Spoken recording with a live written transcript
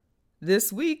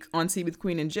This week on Tea with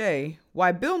Queen and Jay,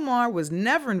 why Bill Maher was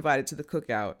never invited to the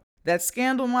cookout, that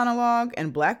scandal monologue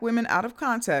and black women out of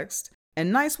context,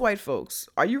 and nice white folks.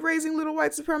 Are you raising little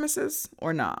white supremacists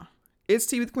or nah? It's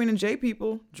Tea with Queen and Jay,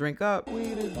 people. Drink up.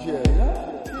 Queen and Jay.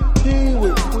 Tea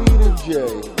with Queen and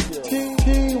Jay.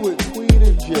 Tea with Queen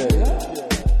and Jay.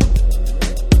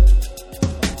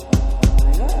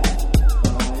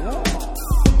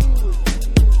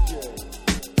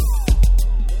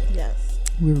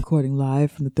 We're recording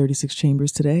live from the 36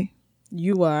 Chambers today.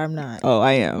 You are, I'm not. Oh,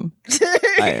 I am.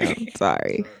 I am.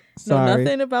 Sorry. Know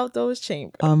nothing about those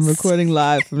chambers. I'm recording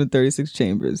live from the 36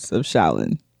 Chambers of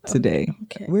Shaolin today.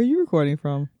 Okay. Where are you recording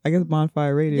from? I guess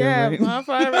Bonfire Radio, Yeah, right?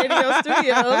 Bonfire Radio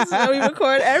Studios. So we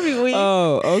record every week.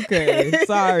 Oh, okay.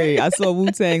 Sorry. I saw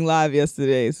Wu-Tang live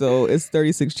yesterday, so it's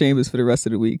 36 Chambers for the rest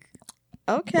of the week.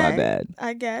 Okay. My bad.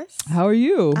 I guess. How are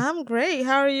you? I'm great.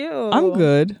 How are you? I'm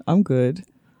good.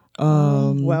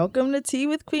 Welcome to Tea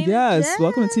with Queen and Jay.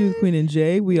 Welcome to Tea with Queen and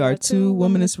Jay. We are two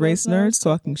womanist race nerds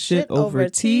talking shit over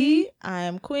tea. I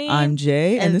am Queen. I'm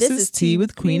Jay, and this is Tea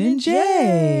with Queen and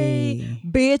Jay.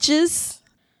 Bitches.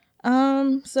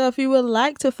 So if you would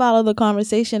like to follow the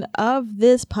conversation of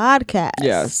this podcast.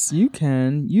 Yes, you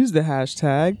can use the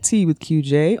hashtag Tea with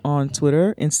QJ on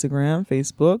Twitter, Instagram,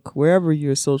 Facebook, wherever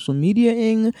you're social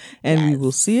mediaing, and we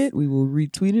will see it. We will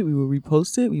retweet it. We will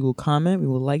repost it. We will comment. We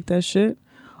will like that shit.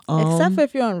 Except for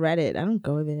if you're on Reddit. I don't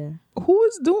go there.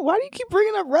 Why do you keep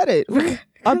bringing up Reddit?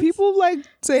 Are people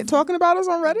talking about us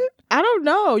on Reddit? I don't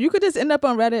know. You could just end up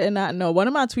on Reddit and not know. One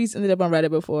of my tweets ended up on Reddit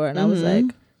before, and I was like,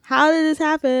 how did this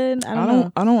happen? I don't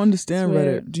know. I don't understand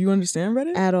Reddit. Do you understand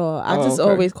Reddit? At all. I just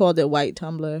always called it white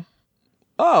Tumblr.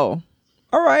 Oh,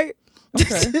 all right.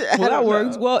 Okay. Well, that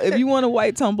works. Well, if you want a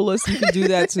white Tumblr, you can do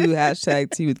that too.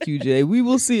 Hashtag Tea with QJ. We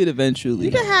will see it eventually.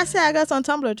 You can hashtag us on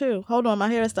Tumblr too. Hold on. My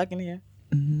hair is stuck in here.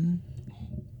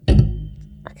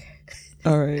 Okay.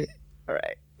 All right.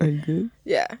 Are you good?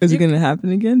 Yeah. Is it going to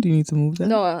happen again? Do you need to move that?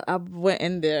 No, I went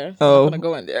in there. So I'm going to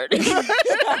go in there.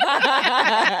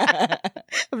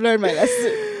 I've learned my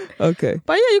lesson. Okay.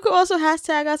 But yeah, you could also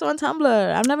hashtag us on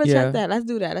Tumblr. I've never checked that. Let's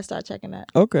do that. Let's start checking that.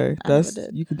 Okay.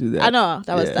 You can do that. I know.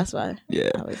 That's why.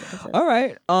 Yeah. All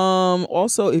right.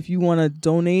 Also, if you want to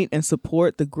donate and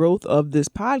support the growth of this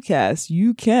podcast,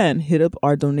 you can hit up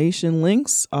our donation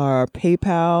links, our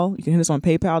PayPal. You can hit us on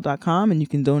paypal.com and you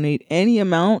can donate any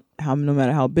amount, no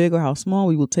matter how big or how small.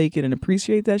 We will take it and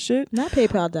appreciate that shit. Not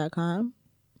paypal.com.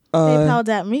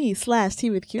 PayPal.me/Tea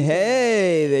with QJ.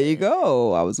 Hey, there you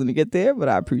go. I was going to get there, but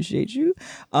I appreciate you.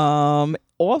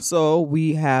 Also,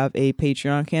 we have a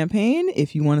Patreon campaign.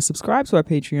 If you want to subscribe to our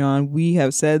Patreon, we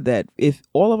have said that if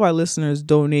all of our listeners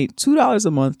donate $2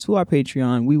 a month to our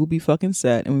Patreon, we will be fucking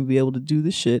set and we'll be able to do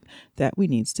the shit that we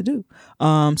needs to do.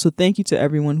 So thank you to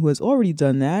everyone who has already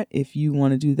done that. If you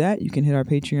want to do that, you can hit our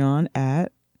Patreon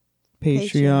at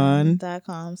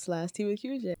Patreon.com/Tea with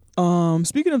QJ.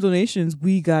 Speaking of donations,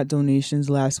 we got donations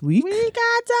last week. We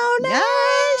got donations.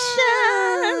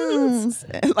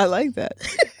 I like that.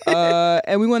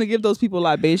 And we want to give those people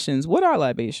libations. What are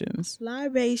libations?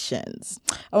 Libations.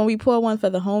 When we pour one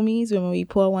for the homies, when we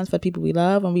pour one for people we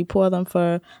love, when we pour them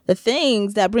for the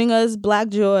things that bring us black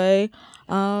joy.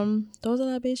 Those are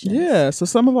libations. Yeah, so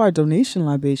some of our donation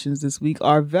libations this week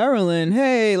are Verilyn.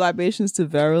 Hey, libations to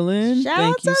Verilyn.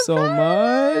 Thank you so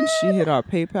much. She hit our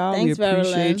PayPal. Thanks, we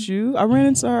appreciate Verilyn. you. I ran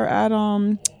into her at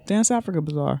Dance Africa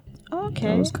Bazaar. Okay.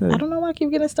 That was good. I don't know why I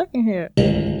keep getting stuck in here.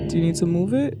 Do you need to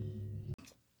move it?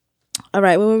 All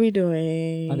right, what were we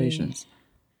doing? Libations.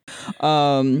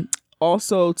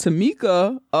 Also,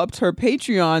 Tamika upped her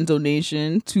Patreon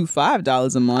donation to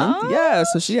 $5 a month. Oh, yeah,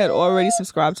 so she had already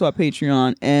subscribed to our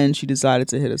Patreon and she decided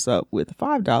to hit us up with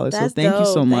 $5. So thank you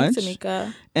so much. Thanks,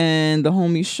 Tamika. And the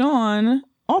homie Sean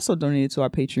also donated to our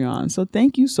Patreon. So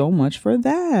thank you so much for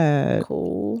that.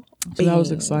 Cool. So that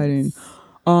was exciting.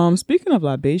 Speaking of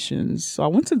libations, so I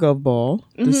went to Gov Ball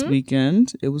this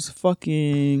weekend. It was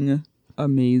fucking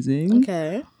amazing.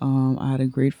 Okay. I had a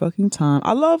great fucking time.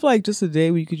 I love just a day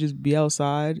where you could just be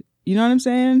outside, you know what I'm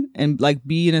saying, and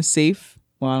be in a safe,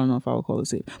 well, I don't know if I would call it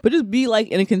safe, but just be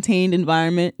in a contained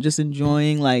environment, just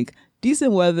enjoying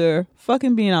decent weather,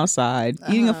 fucking being outside,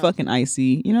 eating a fucking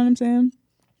icy, you know what I'm saying?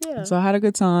 Yeah. So I had a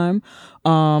good time.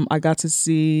 I got to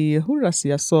see, who did I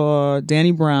see? I saw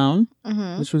Danny Brown,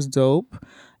 which was dope.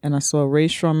 And I saw Ray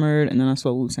Shremmerd, and then I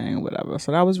saw Wu-Tang or whatever.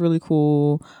 So that was really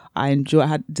cool. I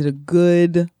did a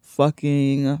good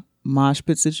fucking mosh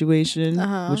pit situation,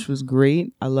 which was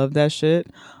great. I love that shit.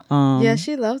 Yeah,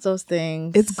 she loves those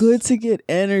things. It's good to get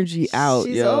energy out.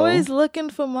 She's always looking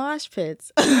for mosh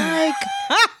pits. Like,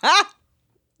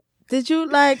 Did you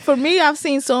like? For me, I've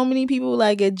seen so many people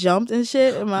like get jumped and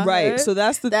shit in my Right. hood So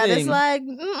that's the that thing. it's like,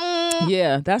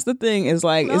 Yeah, that's the thing. Is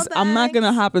like, No I'm not gonna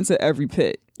thanks. hop into every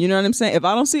pit. You know what I'm saying? If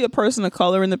I don't see a person of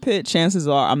color in the pit, chances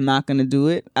are I'm not gonna do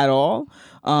it at all.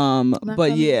 But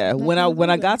gonna- yeah, not when I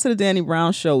gonna do got to the Danny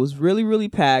Brown show, it was really, really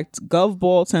packed. Gov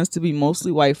Ball tends to be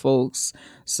mostly white folks,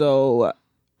 so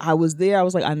I was there. I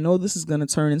was like, I know this is gonna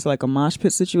turn into like a mosh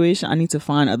pit situation. I need to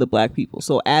find other black people.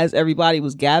 So as everybody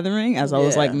was gathering, as I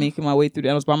was like Yeah. making my way through,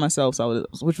 I was by myself, so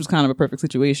which was kind of a perfect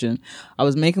situation. I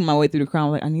was making my way through the crowd. I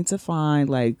was like, I need to find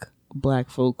like black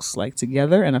folks like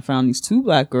together, and I found these 2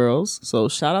 black girls. So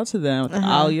shout out to them,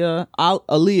 Aaliyah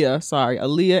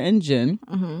and Jen.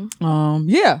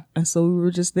 Yeah, and so we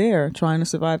were just there trying to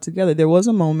survive together. There was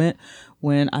a moment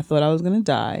when I thought I was gonna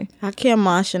die. I can't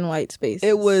mosh in white spaces.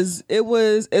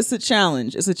 It's a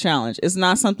challenge. It's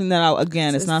not something that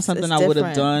it's not something it's I would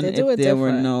have different. done They do if it there were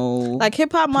different. no like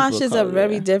hip hop people of moshes color are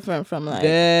very there. different from like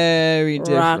Very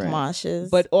different rock moshes.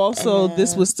 But also,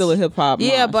 this was still a hip hop.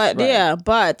 yeah, mosh, but right. yeah,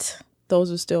 but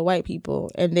those are still white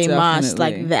people, and they mosh Definitely.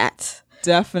 like that.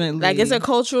 Definitely, Like it's a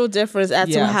cultural difference as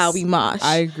to Yes. how we mosh.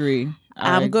 I agree.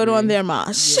 I'm good agree. on their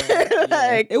mosh.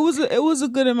 Like it was a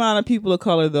good amount of people of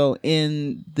color though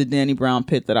in the Danny Brown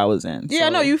pit that I was in. Yeah, So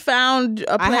no, you found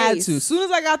a place. I had to. As soon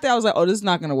as I got there, I was like, "Oh, this is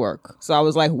not gonna work." So I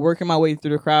was like working my way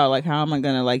through the crowd. Like, how am I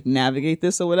gonna like navigate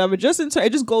this or whatever? Just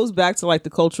it just goes back to like the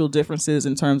cultural differences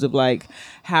in terms of like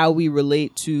how we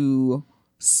relate to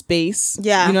space.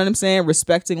 Yeah. You know what I'm saying?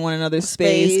 Respecting one another's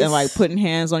space and like putting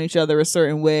hands on each other a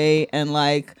certain way. And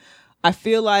like, I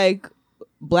feel like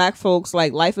black folks,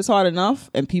 like, life is hard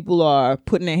enough and people are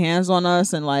putting their hands on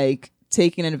us and like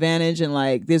taking advantage, and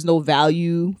like there's no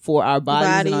value for our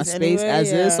bodies and our space anyway, as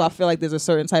yeah. is. So I feel like there's a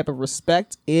certain type of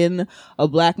respect in a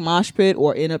black mosh pit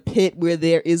or in a pit where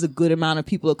there is a good amount of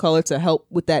people of color to help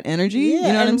with that energy. Yeah, you know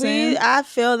what I'm and saying? I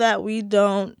feel that we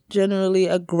don't generally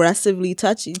aggressively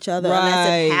touch each other unless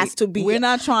it has to be. We're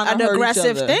not trying to an hurt each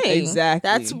aggressive other. thing. Exactly.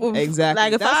 That's exactly.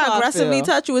 like if That's how I aggressively feel.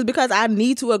 touch you, it's because I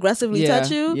need to aggressively Yeah, touch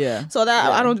you. yeah, So that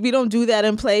yeah. we don't do that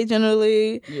in play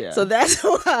generally. Yeah. So that's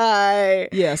why.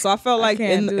 Yeah, so I felt like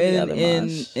can't do the other in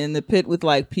mosh. the pit with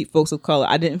like folks of color,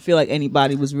 I didn't feel like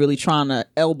anybody was really trying to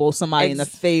elbow somebody in the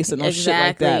face and no shit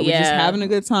like exactly, that. We're just yeah. having a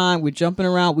good time. We're jumping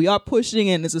around. We are pushing,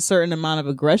 and it's a certain amount of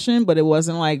aggression, but it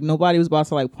wasn't like nobody was about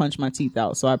to like punch my teeth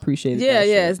out. So I appreciated Yeah, that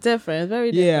yeah, shit. it's different. It's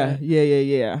very Yeah, different.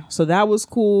 yeah. So that was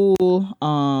cool.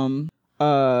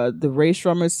 The race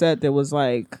drummer set, there was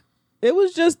like, it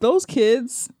was just those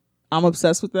kids. I'm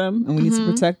obsessed with them and we need to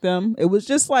protect them. It was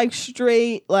just like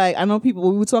straight, like, I know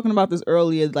people, we were talking about this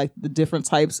earlier, like the different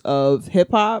types of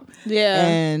hip hop. Yeah.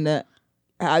 And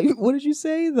what did you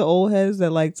say? The old heads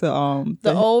that like to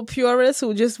The old purists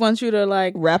who just want you to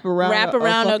like wrap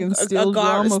around a steel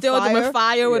drum with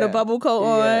fire with a Yeah. bubble coat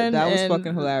Yeah, on. that was and,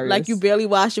 fucking hilarious. Like you barely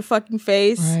wash your fucking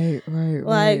face. Right.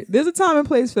 Like- There's a time and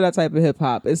place for that type of hip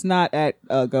hop. It's not at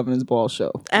Governor's Ball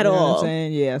show At You know what all. I'm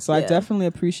saying? Yeah. So I Yeah. definitely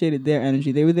appreciated their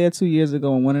energy. They were there 2 years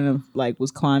ago, and one of them like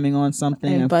was climbing on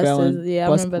something and fell and I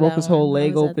remember broke that his whole one. I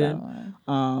leg was at that open.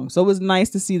 one. So it was nice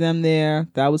to see them there.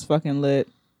 That was fucking lit.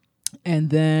 And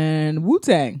then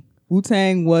Wu-Tang.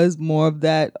 Wu-Tang was more of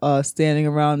that standing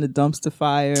around the dumpster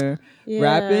fire Yeah.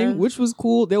 rapping, which was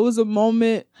cool. There was a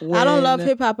moment when I don't love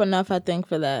hip hop enough, I think,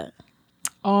 for that.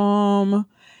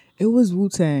 it was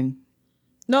Wu-Tang.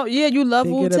 No, yeah, you love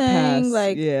They get a Wu-Tang. pass,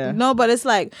 Like, yeah. no, but it's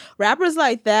like rappers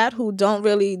like that who don't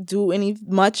really do any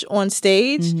much on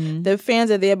stage. Their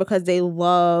fans are there because they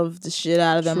love the shit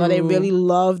out of them, or they True. really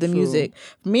love the True. music.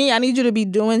 Me, I need you to be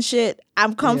doing shit.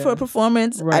 I'm come for a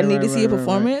performance. I need to see a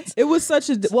performance. It was such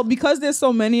a because there's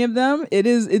so many of them.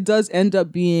 It does end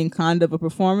up being kind of a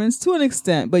performance to an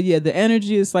extent, but yeah, the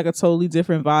energy is like a totally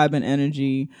different vibe and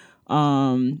energy.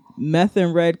 Meth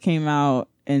and Red came out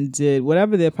and did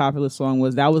whatever their popular song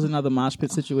was. That was another mosh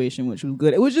pit situation, which was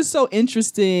good. It was just so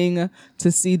interesting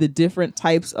to see the different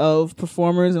types of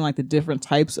performers and like the different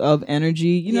types of energy.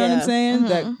 You know what I'm Yeah.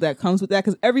 saying? That comes with that,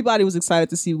 because everybody was excited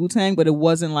to see Wu-Tang, but it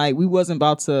wasn't like we wasn't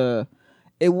about to.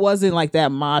 It wasn't like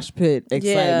that mosh pit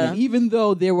excitement, even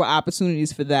though there were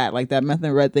opportunities for that, like that Meth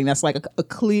and Red thing. That's like a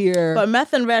clear. But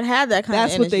Meth and Red had that kind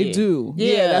That's of what they energy. do.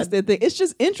 Yeah. That's their thing. It's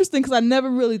just interesting because I never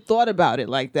really thought about it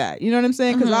like that. You know what I'm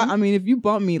saying? Because I mean, if you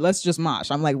bump me, let's just mosh.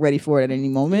 I'm like ready for it at any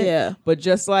moment. Yeah. But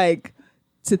just like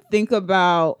to think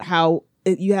about how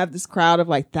you have this crowd of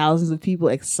like thousands of people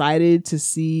excited to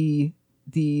see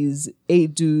these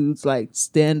 8 dudes like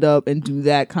stand up and do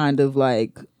that kind of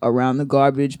like around the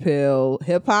garbage pail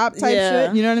hip hop type Yeah.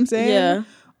 shit. You know what I'm saying?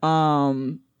 Yeah.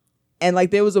 And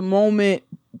like there was a moment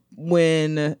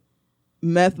when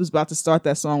Meth was about to start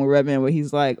that song with Redman where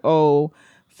he's like, "Oh,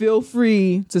 feel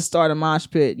free to start a mosh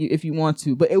pit if you want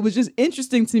to. But it was just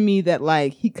interesting to me that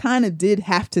like he kind of did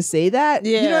have to say that.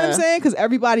 You know what I'm saying? Because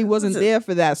everybody wasn't there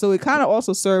for that. So it kind of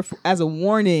also served as a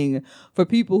warning for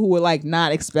people who were like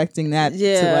not expecting that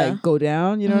to like go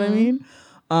down. You know what I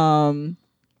mean?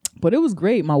 But it was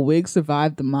great. My wig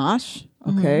survived the mosh.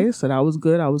 Okay, so that was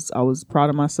good. I was proud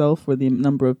of myself for the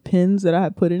number of pins that I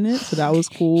had put in it. So that was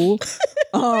cool.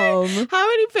 How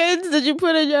many pins did you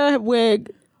put in your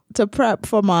wig to prep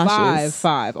for moshes?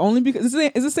 Five. Only because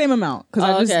it's the same amount.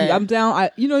 Because I'm down.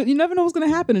 You never know what's gonna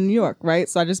happen in New York, right?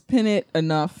 So I just pin it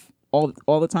enough all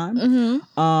the time.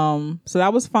 So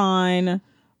that was fine.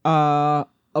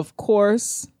 Of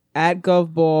course, at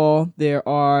Gov Ball, there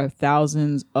are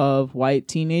thousands of white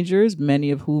teenagers, many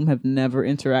of whom have never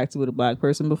interacted with a black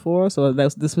person before. So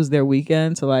this was their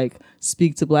weekend to like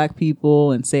speak to black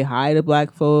people and say hi to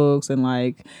black folks and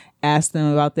like ask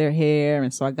them about their hair.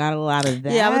 And so I got a lot of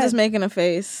that. Yeah, I was just making a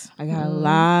face. I got a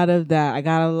lot of that. I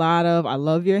got a lot of I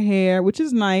love your hair, which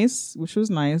was nice,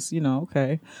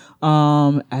 okay.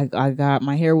 I got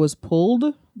my hair was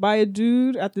pulled by a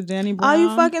dude at the Danny Brown. Are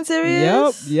you fucking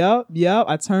serious? Yep.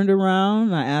 I turned around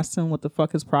and I asked him what the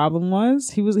fuck his problem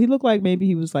was. He looked like maybe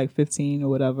he was like 15 or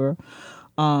whatever.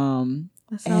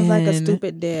 That sounds like a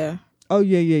stupid dare. Oh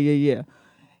yeah.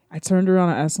 I turned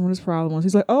around and asked him what his problem was.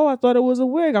 He's like, oh, I thought it was a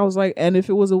wig. I was like, and if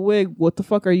it was a wig, what the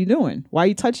fuck are you doing? Why are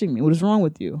you touching me? What is wrong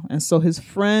with you? And so his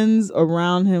friends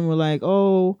around him were like,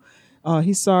 oh,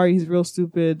 he's sorry. He's real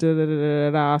stupid. Da, da, da,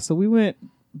 da, da. So we went,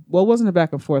 well, it wasn't a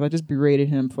back and forth. I just berated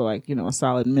him for like, a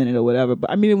solid minute or whatever.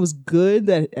 But I mean, it was good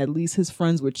that at least his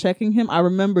friends were checking him. I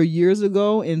remember years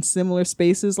ago in similar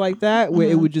spaces like that where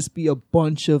it would just be a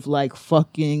bunch of like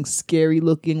fucking scary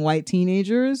looking white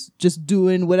teenagers just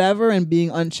doing whatever and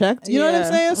being unchecked. You know what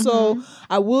I'm saying? So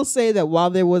I will say that while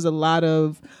there was a lot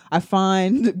of, I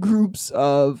find groups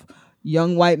of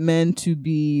young white men to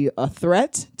be a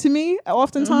threat to me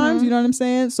oftentimes. You know what I'm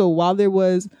saying? So while there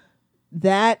was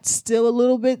that still a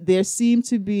little bit, there seemed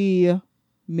to be,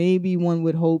 maybe one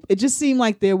would hope, it just seemed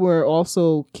like there were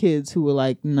also kids who were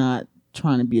like not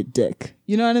trying to be a dick.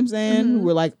 You know what I'm saying? Who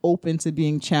were like open to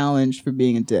being challenged for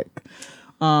being a dick.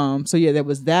 So yeah, there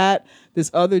was that.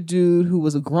 This other dude who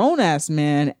was a grown ass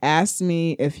man asked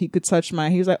me if he could touch my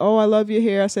hair. He was like, oh, I love your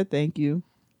hair. I said, thank you.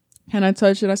 Can I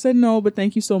touch it? I said, no, but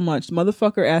thank you so much. The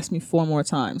motherfucker asked me 4 more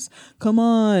times. Come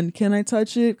on. Can I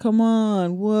touch it? Come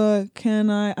on. What? Can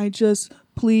I just,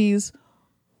 please.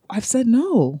 I've said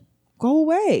no. Go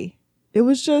away. It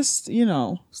was just,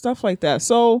 stuff like that.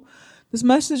 So this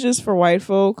message is for white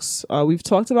folks. We've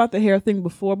talked about the hair thing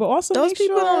before, but also those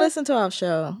people don't listen to our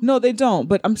show. No, they don't.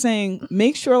 But I'm saying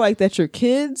make sure like that your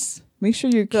kids,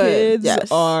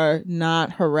 are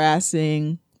not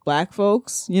harassing black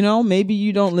folks. Maybe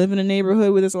you don't live in a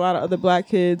neighborhood where there's a lot of other black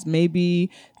kids.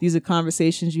 Maybe these are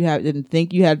conversations you didn't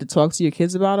think you had to talk to your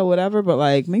kids about or whatever, but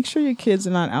like make sure your kids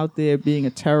are not out there being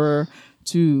a terror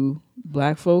to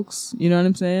black folks. You know what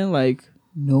I'm saying? Like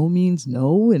no means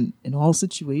no in all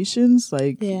situations.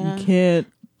 Like you can't.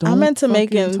 I meant to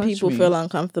making people feel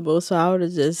uncomfortable, so I would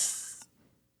have just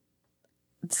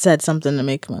said something to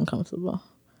make them uncomfortable.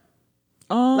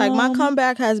 Like my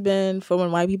comeback has been for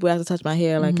when white people have to touch my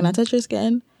hair. Like, can I touch your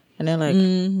skin? And they're like,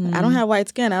 I don't have white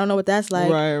skin. I don't know what that's like.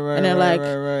 Right. And they're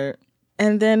right.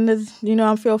 And then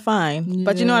I feel fine.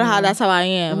 But you know how that's how I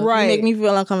am. Right. If you make me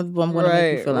feel uncomfortable, I'm going to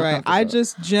make you feel uncomfortable.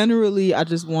 I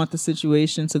just want the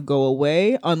situation to go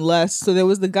away unless, so there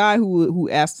was the guy who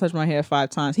asked to touch my hair 5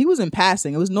 times. He was in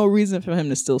passing. There was no reason for him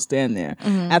to still stand there.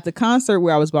 At the concert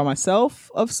where I was by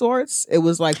myself of sorts, it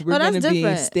was like, we're going to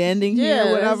be standing here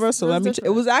or whatever. So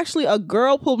it was actually a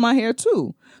girl pulled my hair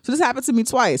too. So this happened to me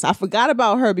twice. I forgot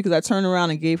about her because I turned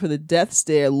around and gave her the death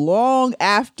stare long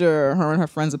after her and her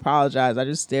friends apologized. I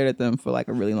just stared at them for like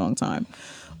a really long time.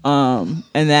 And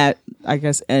that, I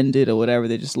guess, ended or whatever.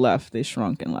 They just left. They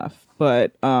shrunk and left.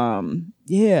 But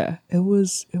yeah, it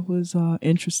was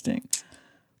interesting.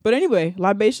 But anyway,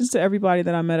 libations to everybody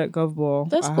that I met at Gov Ball.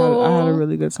 That's cool. I had a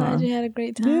really good time. Glad you had a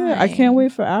great time. Yeah, I can't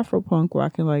wait for Afropunk where I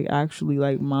can like actually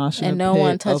like mosh in and a no pit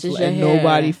one touches your and hair.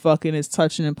 Nobody fucking is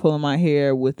touching and pulling my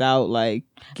hair without like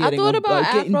getting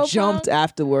jumped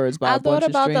afterwards by a bunch of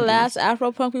strangers. I thought about the last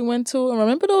Afropunk we went to, and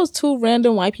remember those 2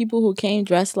 random white people who came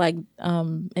dressed like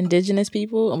indigenous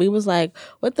people, and we was like,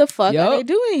 "What the fuck are they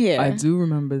doing here?" I do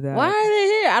remember that. Why are they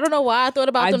here? I don't know why I thought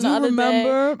about them the other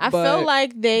day. I felt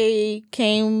like they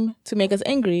came to make us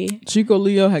angry. Chico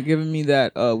Leo had given me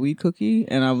that weed cookie,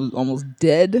 and I was almost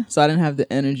dead, so I didn't have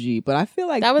the energy. But I feel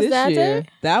like that was this that year,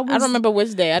 day. I don't remember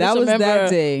which day. I just remember that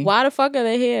day. Why the fuck are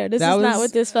they here? This is not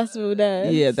what this festival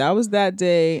does. Yeah, that was that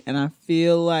day, and I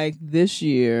feel like this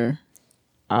year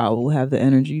I will have the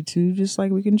energy to just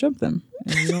like we can jump them.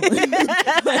 And, you know,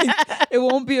 like, it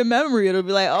won't be a memory. It'll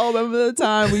be like, oh, remember the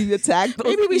time we attacked those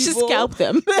Maybe we should scalp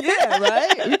them. Yeah,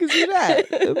 right? We can do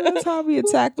that. Remember the time we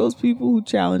attacked those people who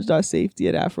challenged our safety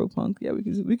at Afropunk? Yeah, we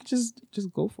could just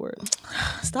go for it.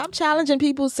 Stop challenging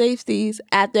people's safeties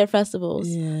at their festivals.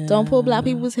 Yeah. Don't pull black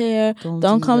people's hair.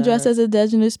 Don't come dressed as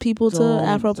indigenous people to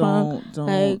Afropunk.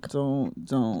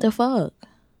 Don't. The fuck?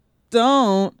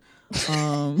 Don't.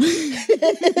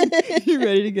 You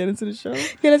ready to get into the show?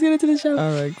 Yeah, let's get into the show.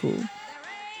 All right, cool.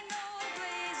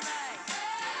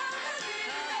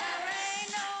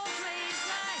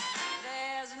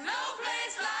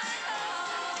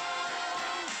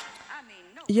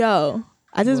 Yo,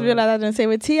 I just realized I didn't say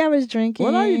what tea I was drinking.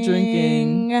 What are you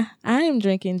drinking? I am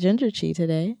drinking ginger tea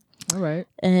today. All right.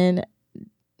 And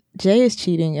Jay is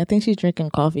cheating. I think she's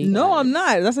drinking coffee. No, I'm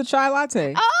not. That's a chai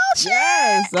latte. Oh, shit.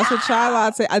 Yes, that's a chai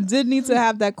latte. I did need to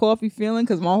have that coffee feeling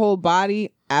because my whole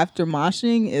body after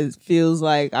moshing feels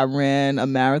like I ran a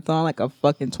marathon, like a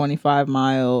fucking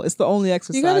 25-mile. It's the only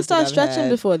exercise. You gotta start stretching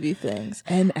before these things.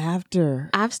 And after.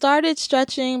 I've started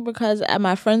stretching because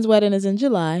my friend's wedding is in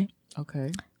July.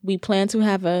 Okay. We plan to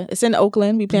have it's in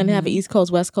Oakland. We plan to have an East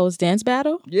Coast, West Coast dance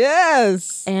battle.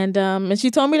 Yes. And she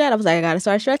told me that. I was like, I gotta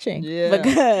start stretching. Yeah.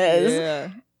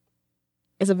 Because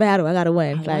it's a battle. I gotta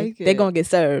win. Like they're gonna get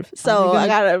served. So I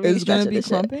gotta really stretch it. Is it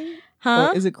gonna be crumping? Huh?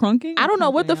 Or is it crunking? I don't know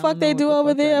what the fuck they do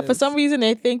over there. For some reason,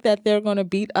 they think that they're gonna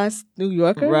beat us New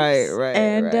Yorkers. Right.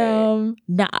 And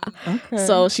nah. Okay.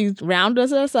 So she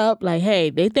rounded us up like,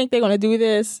 hey, they think they're gonna do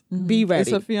this. Be ready.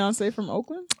 Is her fiance from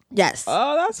Oakland? Yes.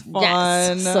 Oh, that's fun.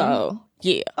 Yes. So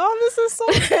yeah. Oh, this is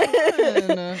so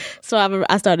fun. So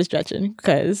I started stretching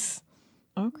because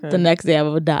the next day I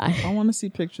would die. I want to see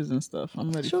pictures and stuff. I'm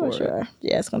ready for it. Sure.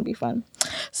 Yeah, it's gonna be fun.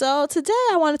 So today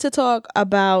I wanted to talk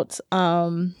about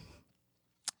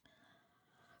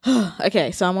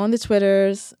okay, so I'm on the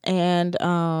Twitters and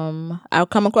I'll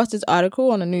come across this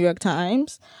article on the New York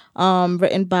Times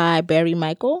written by Barry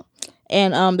Michael.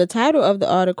 And the title of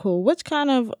the article, which kind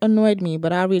of annoyed me,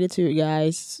 but I'll read it to you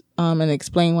guys and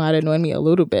explain why it annoyed me a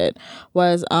little bit,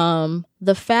 was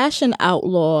the fashion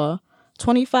outlaw,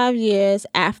 25 years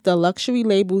after luxury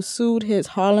label sued his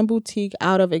Harlem boutique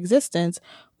out of existence,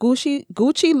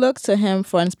 Gucci looked to him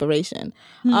for inspiration.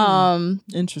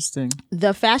 Interesting.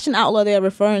 The fashion outlaw they're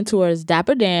referring to is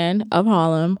Dapper Dan of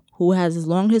Harlem, who has his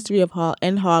long history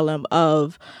in Harlem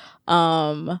of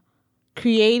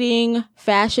creating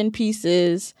fashion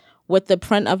pieces with the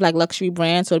print of like luxury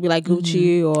brands. So it'd be like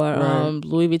Gucci or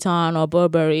Louis Vuitton or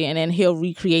Burberry, and then he'll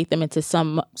recreate them into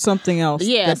something else.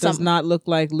 Yeah, that does not look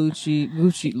like Gucci,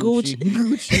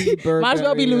 Burberry. Might as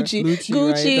well be Gucci.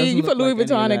 Gucci. Right? You put Louis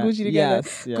Vuitton and Gucci together.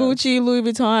 Yes. Gucci, Louis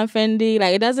Vuitton, Fendi.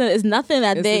 Like it's nothing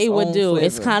that they would do. Flavor.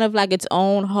 It's kind of like its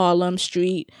own Harlem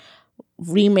Street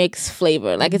remix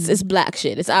flavor. Like it's black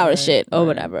shit. It's our shit or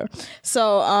whatever.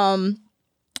 So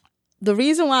the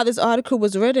reason why this article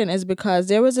was written is because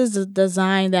there was this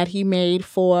design that he made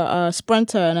for a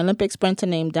sprinter, an Olympic sprinter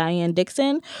named Diane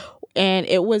Dixon, and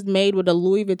it was made with a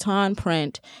Louis Vuitton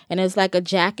print, and it's like a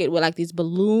jacket with like these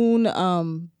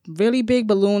really big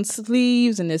balloon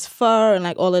sleeves and this fur and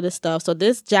like all of this stuff. So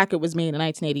this jacket was made in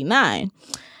 1989.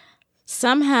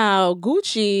 Somehow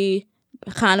Gucci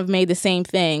kind of made the same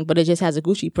thing, but it just has a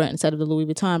Gucci print instead of the Louis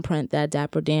Vuitton print that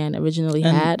Dapper Dan originally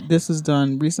had. This was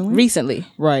done recently? Recently.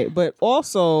 Right. But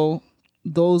also,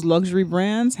 those luxury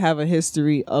brands have a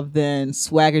history of then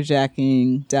swagger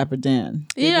jacking Dapper Dan.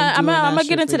 I'm going to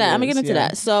get into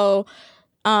that. So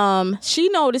she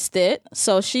noticed it.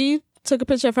 So she took a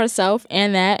picture of herself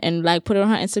and that and like put it on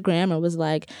her Instagram and was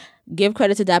like, give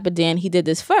credit to Dapper Dan. He did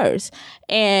this first.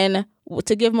 And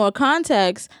to give more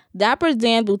context, Dapper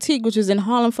Dan Boutique, which was in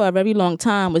Harlem for a very long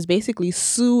time, was basically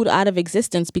sued out of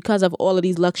existence because of all of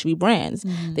these luxury brands.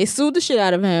 They sued the shit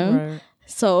out of him. Right.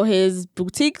 So his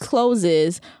boutique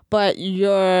closes, but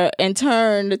you're in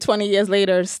turn 20 years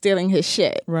later stealing his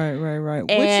shit. Right.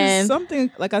 Which is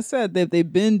something, like I said, that they've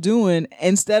been doing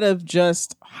instead of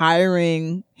just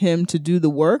hiring him to do the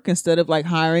work, instead of like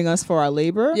hiring us for our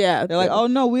labor. Yeah. They're like, oh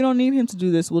no, we don't need him to do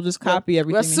this. We'll just copy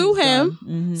everything. We'll sue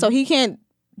him so he can't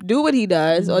do what he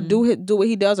does or do what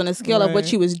he does on a scale of what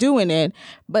he was doing it,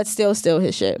 but still steal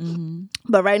his shit.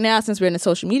 But right now, since we're in the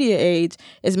social media age,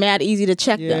 it's mad easy to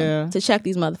check them, to check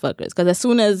these motherfuckers. Because as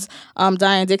soon as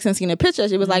Diane Dixon seen a picture,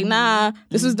 she was like, nah,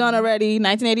 this was done already,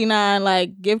 1989,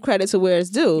 like, give credit to where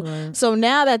it's due. Right. So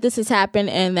now that this has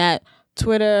happened and that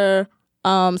Twitter,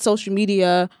 social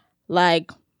media,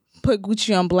 like, put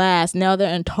Gucci on blast, now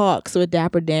they're in talks with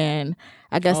Dapper Dan.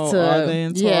 I guess are they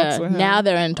in talks with him? Now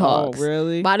they're in talks. Oh,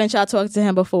 really? Why didn't y'all talk to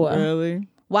him before? Really?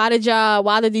 why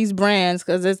did these brands,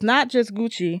 because it's not just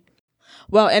Gucci.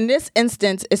 Well, in this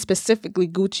instance, it's specifically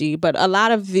Gucci, but a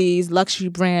lot of these luxury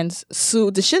brands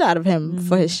sued the shit out of him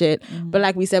for his shit. But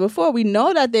like we said before, we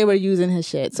know that they were using his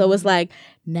shit. So it's like,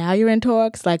 now you're in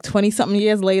talks, like 20-something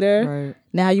years later. Right.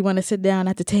 Now you want to sit down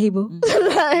at the table.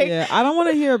 Like, yeah, I don't want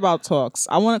to hear about talks.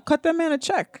 I want to cut that man a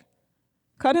check.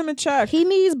 Cut him a check. He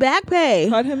needs back pay.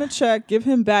 Cut him a check. Give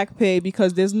him back pay,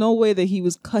 because there's no way that he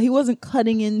wasn't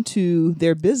cutting into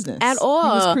their business at all. He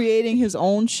was creating his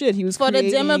own shit. He was for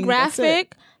the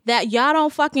demographic that y'all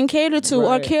don't fucking cater to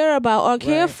or care about or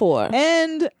care for.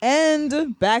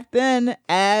 And back then,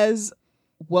 as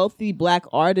wealthy black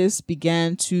artists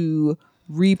began to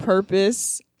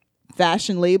repurpose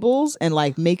fashion labels and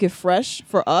like make it fresh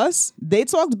for us, they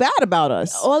talked bad about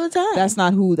us all the time. That's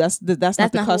not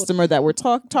the customer that we're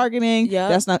targeting. Yeah.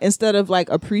 That's not, instead of like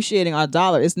appreciating our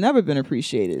dollar, it's never been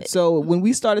appreciated. So when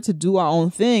we started to do our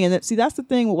own thing, and that's the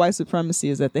thing with white supremacy,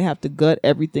 is that they have to gut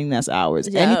everything that's ours.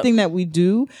 Yep. Anything that we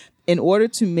do, in order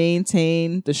to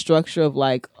maintain the structure of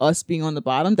like us being on the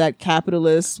bottom, that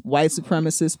capitalist, white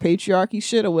supremacist, patriarchy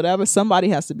shit or whatever, somebody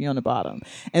has to be on the bottom.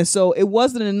 And so it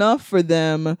wasn't enough for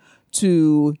them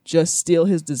to just steal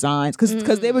his designs,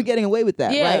 because they were getting away with that,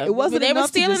 right? It wasn't they enough were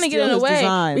stealing to just and steal getting his away.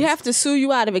 designs. We have to sue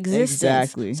you out of existence,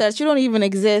 exactly, so that you don't even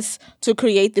exist to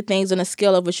create the things on the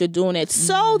scale of which you're doing it,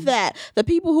 so that the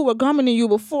people who were coming to you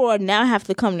before now have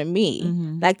to come to me,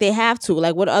 like they have to.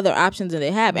 Like, what other options do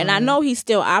they have? And I know he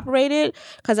still operated,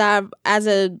 because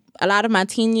a lot of my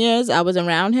teen years, I was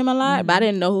around him a lot, but I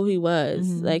didn't know who he was.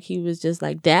 Like, he was just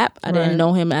like Dap. I didn't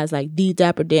know him as like the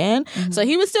Dapper Dan. So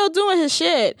he was still doing his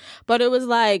shit, but it was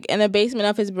like in the basement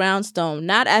of his brownstone,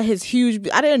 not at his huge.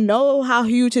 I didn't know how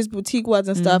huge his boutique was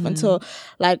and stuff until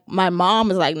like my mom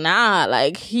was like,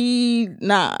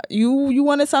 you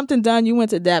wanted something done, you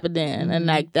went to Dapper Dan, and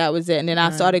like that was it. And then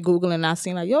I started Googling and I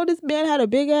seen like, yo, this man had a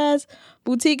big ass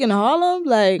boutique in Harlem.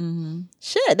 Like,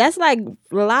 shit, that's like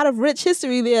a lot of rich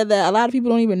history there that a lot of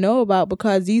people don't even know about,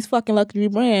 because these fucking luxury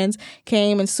brands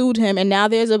came and sued him, and now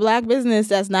there's a black business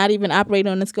that's not even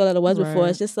operating on the scale that it was before.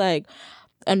 It's just like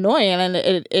annoying, and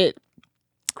it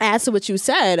adds to what you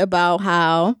said about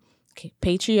how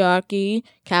patriarchy,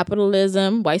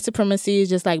 capitalism, white supremacy is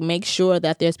just like, make sure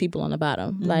that there's people on the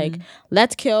bottom. Like,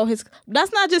 let's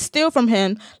not just steal from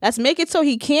him, let's make it so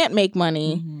he can't make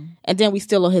money, and then we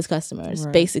steal all his customers,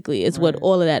 basically, is what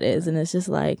all of that is. And it's just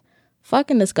like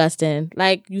fucking disgusting.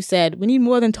 Like you said, we need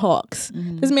more than talks.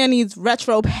 This man needs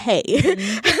retro pay.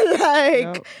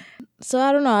 So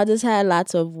I don't know, I just had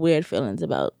lots of weird feelings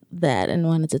about that and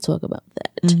wanted to talk about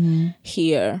that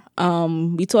here.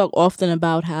 We talk often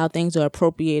about how things are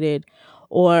appropriated,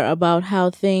 or about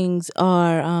how things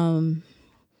are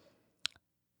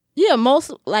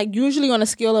most like usually on a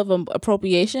scale of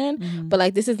appropriation, but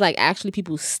like this is like actually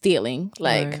people stealing,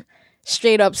 like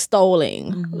straight up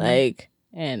stoling, like,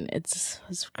 and it's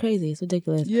crazy, it's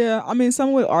ridiculous. Yeah, I mean,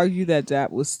 some would argue that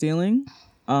Dap was stealing,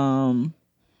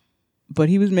 but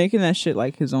he was making that shit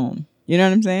like his own. You know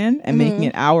what I'm saying? And making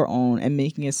it our own, and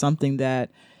making it something that,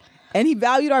 and he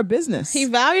valued our business.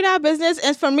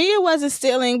 And for me, it wasn't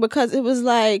stealing, because it was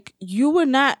like, you were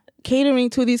not catering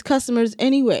to these customers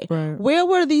anyway. Right. Where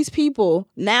were these people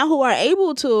now who are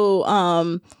able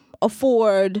to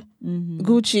afford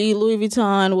Gucci, Louis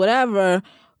Vuitton, whatever?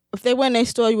 If they went in their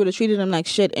store, you would have treated them like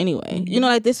shit anyway. You know,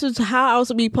 like, this is how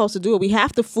else are we supposed to do it? We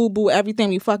have to FUBU everything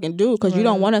we fucking do, because you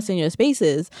don't want us in your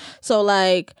spaces. So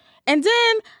like, and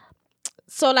then,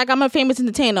 so like, I'm a famous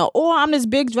entertainer, or I'm this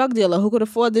big drug dealer who could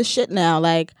afford this shit now.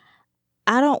 Like,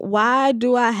 why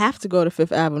do I have to go to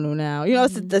Fifth Avenue now? You know,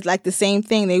 it's like the same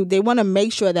thing. They want to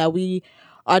make sure that we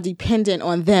are dependent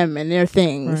on them and their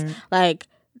things. Like,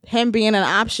 him being an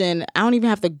option, I don't even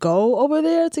have to go over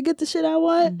there to get the shit I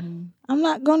want. I'm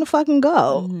not going to fucking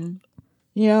go.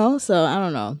 You know? So, I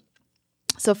don't know.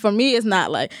 So, for me, it's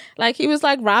not like he was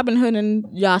like Robin Hood and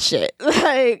y'all shit.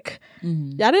 Like,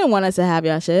 y'all didn't want us to have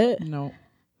y'all shit. No.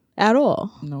 At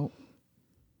all. No.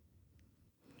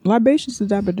 Libations to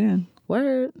Dapper Dan.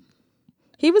 Word.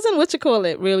 He was in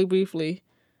Whatchamacallit really briefly.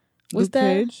 What's Luke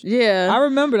that? Cage? Yeah. I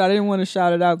remembered. I didn't want to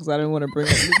shout it out because I didn't want to bring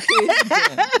up Luke Cage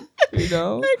again. You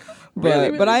know?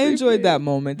 But I enjoyed that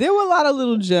moment. There were a lot of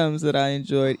little gems that I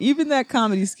enjoyed. Even that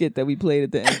comedy skit that we played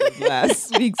at the end of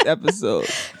last week's episode.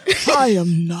 I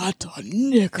am not a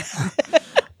nigga.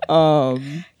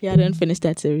 Yeah, I didn't finish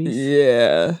that series.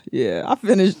 Yeah. I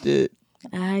finished it.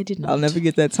 I did not. I'll never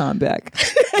get that time back.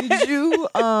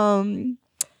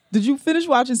 Did you finish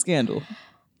watching Scandal?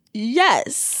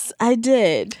 Yes, I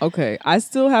did. Okay, I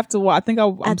still have to watch. I think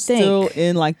I'm still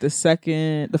in like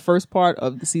the first part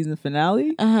of the season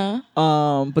finale.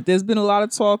 But there's been a lot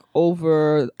of talk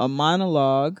over a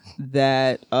monologue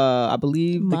that I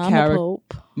believe the character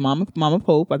Mama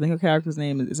Pope. I think her character's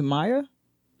name is it Maya?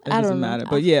 It doesn't matter.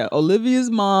 But yeah, Olivia's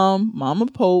mom, Mama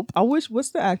Pope. What's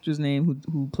the actor's name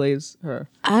who plays her?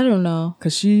 I don't know.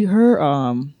 Cause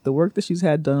the work that she's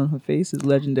had done on her face is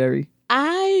legendary.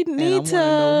 I need to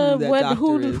know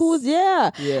who's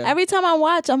Every time I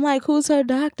watch, I'm like, who's her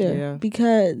doctor? Yeah.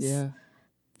 Because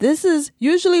this is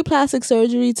usually plastic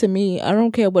surgery to me. I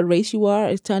don't care what race you are.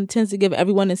 It tends to give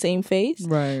everyone the same face.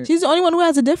 Right. She's the only one who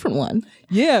has a different one.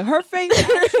 Yeah, her face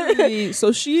actually.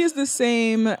 So she is the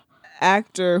same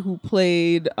actor who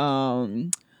played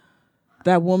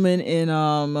that woman in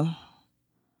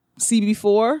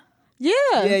CB4.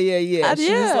 Yeah.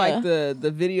 She was like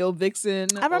the video vixen.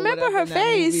 I remember her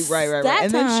face. Right.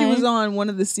 And then she was on one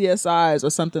of the CSIs or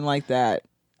something like that.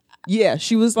 Yeah,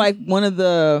 she was like one of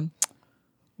the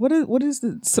what is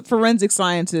the forensic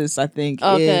scientists, I think,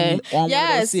 on one of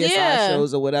those CSI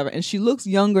shows or whatever. And she looks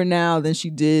younger now than she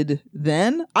did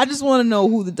then. I just want to know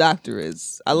who the doctor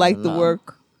is. I like the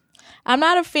work. I'm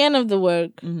not a fan of the work.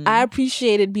 Mm-hmm. I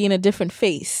appreciate it being a different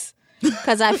face.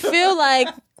 Because I feel like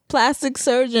plastic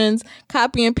surgeons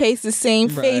copy and paste the same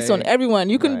face on everyone.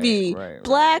 You can be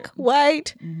black,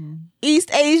 white,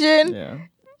 East Asian. Yeah.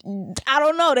 I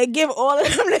don't know. They give all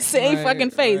of them the same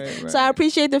fucking face. So I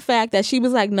appreciate the fact that she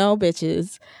was like, no,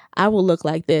 bitches, I will look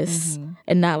like this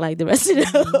and not like the rest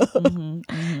of them.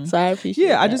 So I appreciate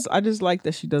that. I just like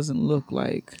that she doesn't look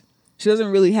like... She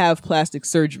doesn't really have plastic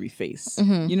surgery face.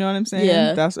 You know what I'm saying?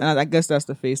 Yeah. And I guess that's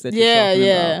the face that you're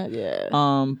talking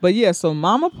about. But yeah, so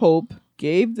Mama Pope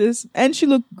gave this, and she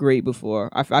looked great before.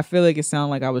 I feel like it sounded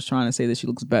like I was trying to say that she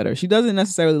looks better. She doesn't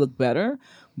necessarily look better,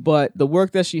 but the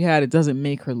work that she had, it doesn't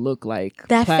make her look like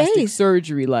that plastic face.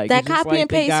 Surgery. Like that copy and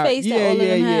paste face that all of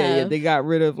them have. Yeah. They got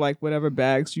rid of like whatever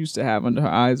bags she used to have under her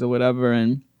eyes or whatever,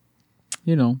 and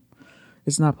you know,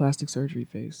 it's not plastic surgery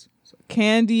face. So,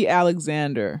 Candy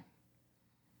Alexander.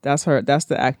 That's her. That's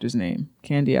the actor's name,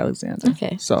 Candy Alexander.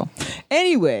 Okay. So,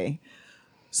 anyway,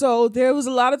 so there was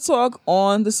a lot of talk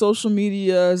on the social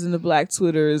medias and the Black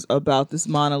Twitters about this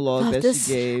monologue that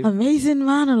she gave. Amazing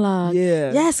monologue.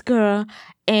 Yeah. Yes, girl.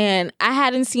 And I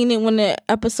hadn't seen it when the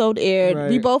episode aired. Right.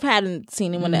 We both hadn't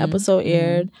seen it when the episode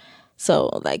aired. So,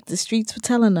 like, the streets were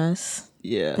telling us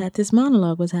that this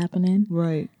monologue was happening.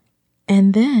 Right.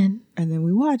 And then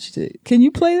we watched it. Can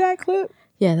you play that clip?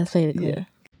 Yeah, let's play the clip. Yeah.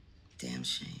 Damn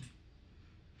shame.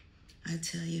 I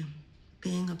tell you,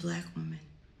 being a black woman,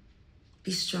 be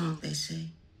strong, they say.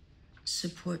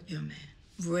 Support your man.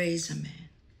 Raise a man.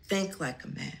 Think like a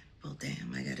man. Well,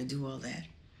 damn, I gotta do all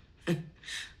that.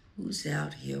 Who's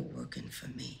out here working for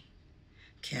me?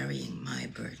 Carrying my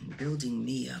burden, building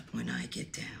me up when I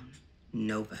get down?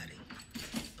 Nobody.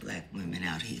 Black women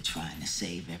out here trying to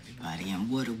save everybody,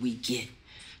 and what do we get?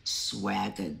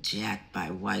 Swagger jacked by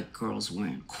white girls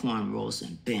wearing cornrows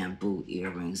and bamboo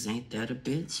earrings. Ain't that a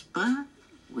bitch? But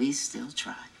we still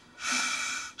try.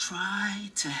 Try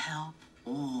to help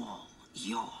all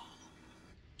y'all.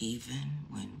 Even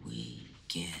when we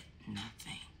get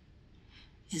nothing.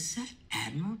 Is that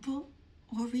admirable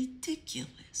or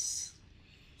ridiculous?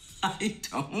 I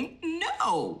don't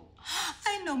know.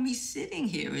 I know me sitting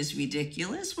here is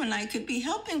ridiculous when I could be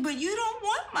helping, but you don't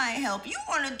want my help. You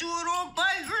want to do it all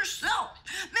by yourself.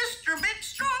 Mr. Big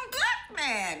Strong Black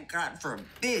Man. God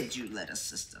forbid you let a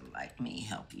sister like me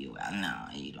help you out. No,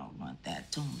 you don't want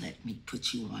that. Don't let me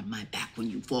put you on my back when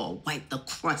you fall. Wipe the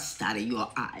crust out of your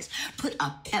eyes. Put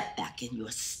a pep back in your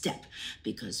step.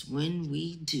 Because when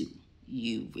we do,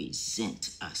 you resent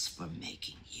us for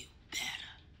making you better,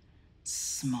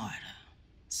 smarter,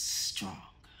 stronger.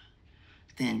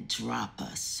 Then drop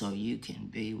us so you can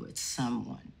be with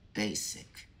someone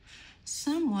basic.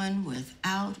 Someone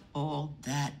without all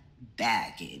that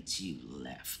baggage you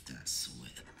left us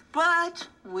with. But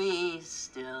we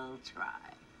still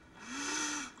try.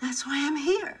 That's why I'm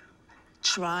here.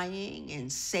 Trying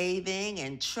and saving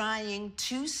and trying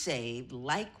to save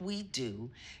like we do.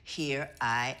 Here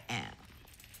I am.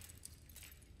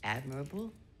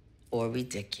 Admirable or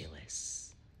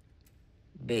ridiculous?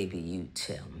 Baby, you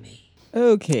tell me.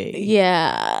 Okay.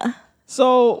 Yeah.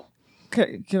 So,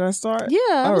 can I start?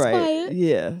 Yeah. All right. Quiet.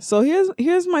 Yeah. So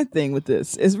here's my thing with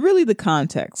this. It's really the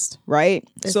context, right?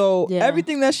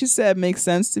 Everything that she said makes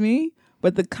sense to me,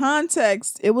 but the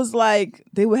context, it was like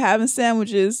they were having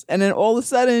sandwiches, and then all of a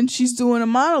sudden she's doing a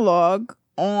monologue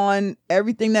on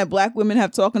everything that Black women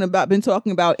have been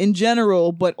talking about in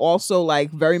general, but also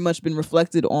like very much been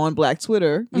reflected on Black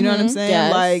Twitter. You know what I'm saying?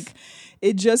 Yes. Like,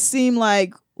 it just seemed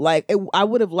like I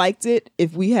would have liked it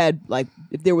if we had like,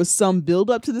 if there was some build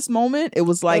up to this moment. It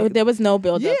was like there was no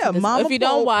build up. Yeah, to this. Mama If you Pope,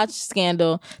 don't watch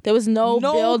Scandal, there was no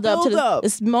build up to this.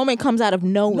 This moment comes out of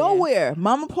nowhere.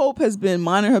 Mama Pope has been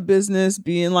minding her business,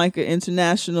 being like an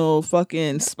international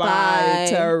fucking spy,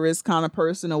 terrorist kind of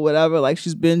person or whatever, like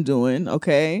she's been doing.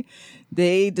 Okay.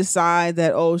 They decide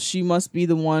that, oh, she must be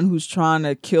the one who's trying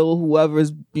to kill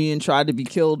whoever's being tried to be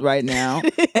killed right now.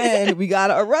 And we got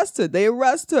to arrest her. They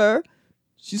arrest her.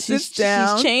 She sits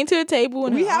down. She's chained to a table.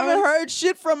 We haven't heard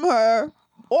shit from her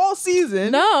all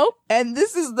season. No. And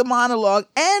this is the monologue.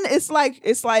 And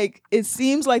it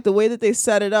seems like the way that they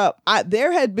set it up,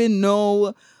 there had been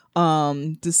no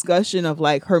discussion of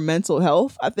like her mental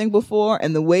health, I think, before.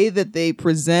 And the way that they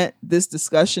present this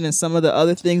discussion and some of the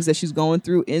other things that she's going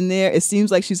through in there, it seems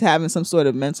like she's having some sort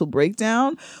of mental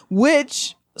breakdown,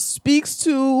 which speaks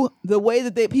to the way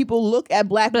that people look at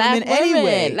black women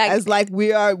anyway, as like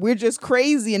we're just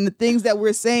crazy, and the things that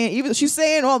we're saying, even she's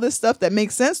saying all this stuff that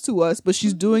makes sense to us, but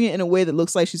she's doing it in a way that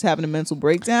looks like she's having a mental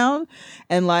breakdown.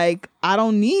 And like, I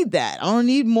don't need that. I don't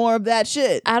need more of that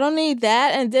shit. I don't need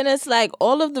that. And then it's like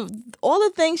all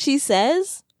the things she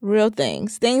says, real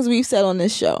things we've said on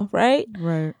this show, right?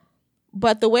 Right.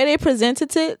 But the way they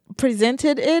presented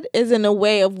it is in a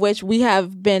way of which we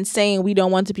have been saying we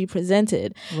don't want to be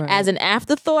presented as an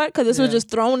afterthought, because this was just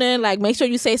thrown in, like, make sure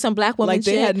you say some black woman like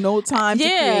they shit. had no time to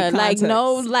create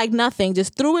context. like nothing,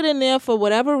 just threw it in there for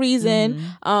whatever reason.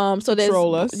 So there's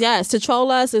troll us. Yes, to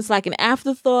troll us. It's like an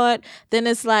afterthought. Then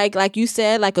it's like you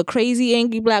said, like a crazy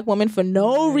angry black woman for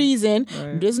no reason.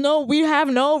 Right. We have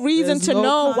no reason to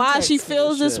know why she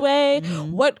feels this way.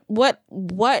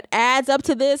 What adds up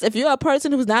to this? If you're a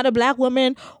person who's not a black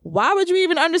woman, why would you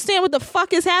even understand what the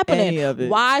fuck is happening? Any of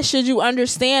it. Why should you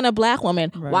understand a black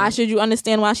woman? Right. Why should you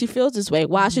understand why she feels this way?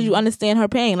 Why should you understand her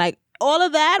pain? Like, all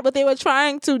of that, what they were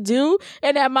trying to do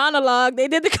in that monologue, they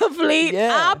did the complete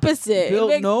opposite.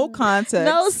 Built no context.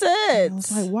 No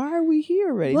sense. I was like, why are we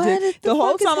here already? What the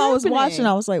whole time I was happening? watching,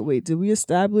 I was like, wait, did we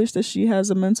establish that she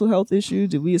has a mental health issue?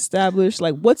 Did we establish,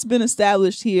 like, what's been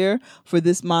established here for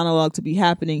this monologue to be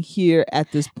happening here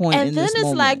at this point in this moment? And then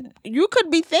it's like, you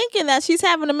could be thinking that she's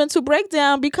having a mental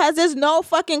breakdown because there's no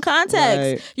fucking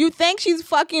context. Right. You think she's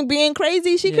fucking being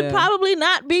crazy. She could probably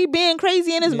not be being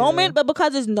crazy in this moment, but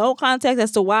because there's no context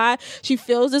as to why she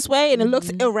feels this way and it looks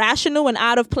irrational and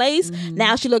out of place,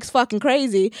 now she looks fucking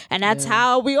crazy. And that's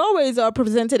how we always are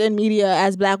presented in media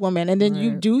as black women. And then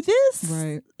you do this?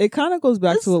 Right. It kind of goes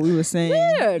back to what we were saying.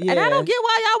 Weird. Yeah. And I don't get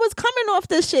why y'all was coming off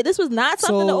this shit. This was not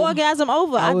something to orgasm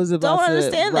over. I don't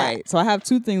understand that. Right. So I have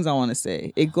two things I want to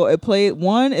say. It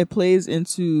plays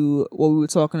into what we were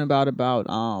talking about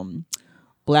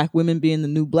black women being the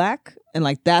new black. And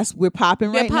like we're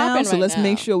popping right now. So let's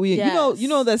make sure we, you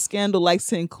know that Scandal likes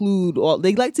to include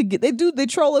they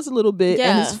troll us a little bit,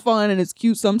 and it's fun and it's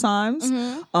cute sometimes.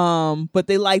 But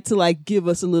they like to like give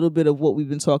us a little bit of what we've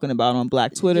been talking about on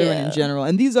Black Twitter and in general.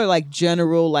 And these are like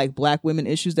general like black women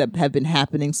issues that have been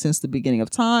happening since the beginning of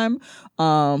time.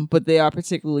 But they are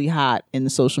particularly hot in the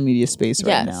social media space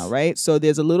right now, right? So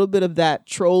there's a little bit of that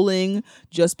trolling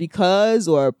just because,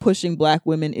 or pushing black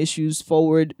women issues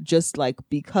forward just like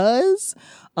because.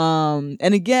 And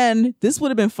again, this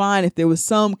would have been fine if there was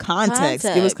some context.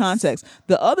 Give us context.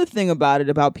 The other thing about it,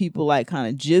 about people like kind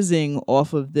of jizzing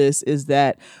off of this, is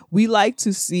that we like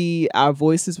to see our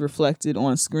voices reflected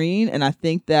on screen. And I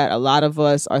think that a lot of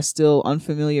us are still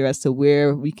unfamiliar as to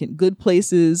where we can, good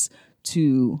places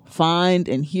to find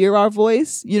and hear our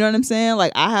voice. You know what I'm saying?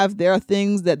 Like there are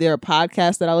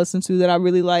podcasts that I listen to that I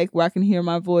really like where I can hear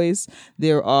my voice.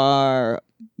 There are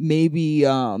maybe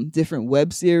different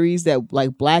web series that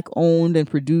like black owned and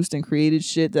produced and created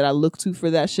shit that I look to for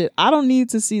that shit. I don't need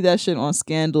to see that shit on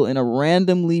Scandal in a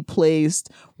randomly placed,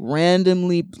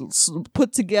 randomly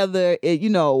put together,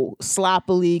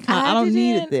 sloppily. I don't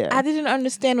need it there. I didn't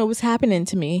understand what was happening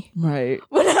to me. Right.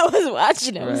 When I was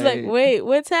watching it, I was like, wait,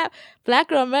 what's happening? Black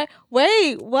girl magic.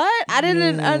 Wait, what? I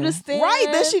didn't understand. Right.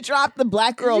 Then she dropped the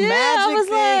black girl magic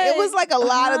thing. It was like a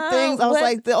lot of things. I was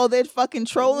like, they're fucking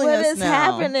trolling us now. What is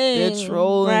happening? They're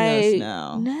trolling us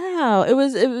now. No, it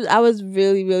was. I was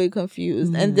really, really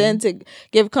confused. And then to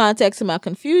give context to my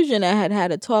confusion, I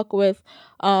had a talk with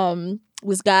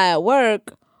this guy at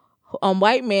work,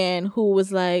 white man, who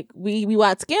was like, we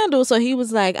watched Scandal, so he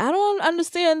was like, I don't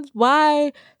understand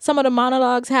why some of the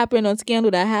monologues happen on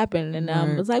Scandal that happened. And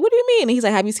I was like, what do you mean? And he's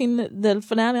like, have you seen the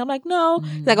finale? I'm like, no.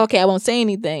 He's like, okay, I won't say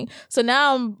anything. So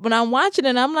now when I'm watching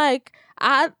it, I'm like,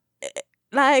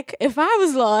 like, if I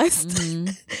was lost,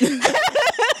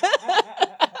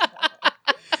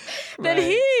 then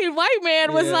white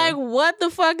man, was like, what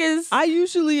the fuck is I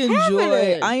usually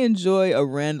enjoy a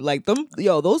random, like,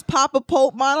 those Papa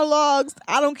Pope monologues,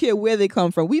 I don't care where they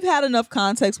come from. We've had enough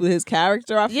context with his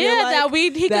character, I feel like. that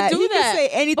he could do that. He could say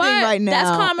anything right now.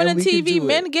 That's common in TV.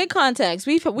 Men get context.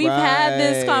 We've had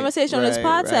this conversation on this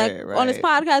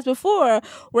podcast before,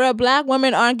 where black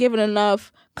women aren't given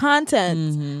enough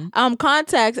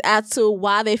context as to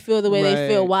why they feel the way they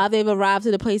feel, why they've arrived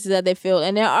to the places that they feel.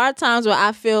 And there are times where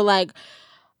I feel like,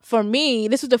 for me,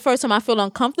 this was the first time I feel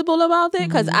uncomfortable about it,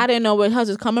 because I didn't know where hers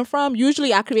was coming from.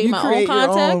 Usually I create my own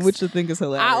context, which I think is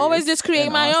hilarious. I always just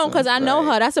create my own, because I know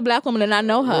her. That's a black woman and I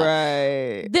know her.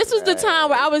 Right. This was the time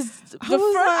where I was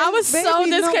so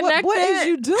disconnected. What is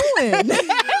you doing?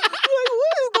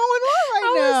 What is going on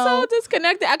right now? I was so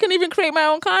disconnected. I couldn't even create my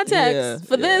own context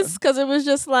for this, because it was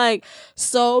just like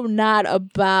so not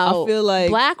about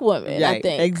black women. I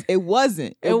think it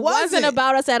wasn't. It wasn't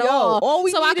about us at all.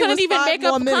 So I couldn't even make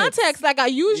up context like I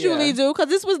usually do, because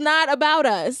this was not about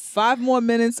us. 5 more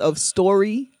minutes of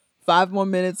story. 5 more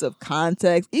minutes of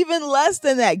context, even less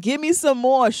than that. Give me some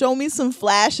more. Show me some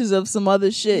flashes of some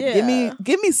other shit.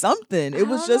 Give me something. It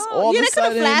was just all of a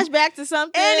sudden. They could have flashback to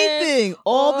something. Anything.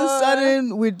 All of a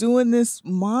sudden, we're doing this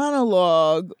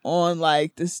monologue on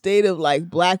like the state of like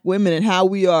black women and how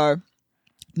we are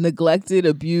neglected,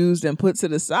 abused, and put to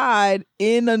the side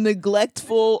in a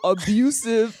neglectful,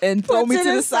 abusive, and throw me to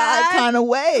the side kind of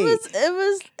way.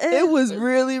 It was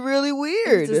really, really weird.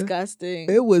 It was disgusting.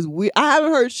 It was weird. I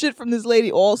haven't heard shit from this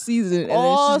lady all season, and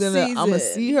I'm gonna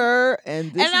see her,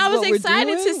 and I was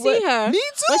excited to see her. Me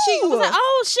too. But she was like,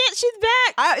 "Oh shit, she's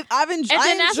back." I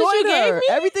enjoyed her.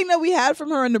 Everything that we had from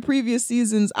her in the previous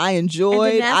seasons, I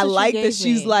enjoyed. I like that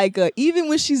she's like even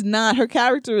when she's not, her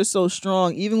character is so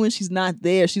strong. Even when she's not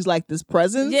there, she's like this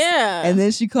presence. Yeah. And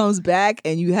then she comes back,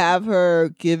 and you have her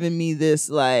giving me this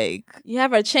like. You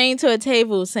have her chained to a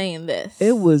table saying this.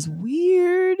 It was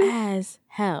weird as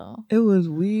hell. It was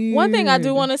weird. One thing I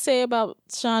do want to say about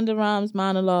Shonda Rhimes'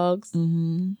 monologues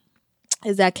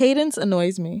is that cadence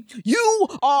annoys me. You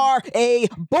are a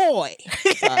boy.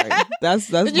 Sorry, that's.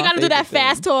 Did you got to do that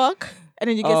fast talk? And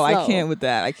then you get slow. I can't with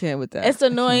that. It's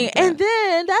annoying. And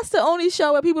then that's the only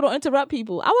show where people don't interrupt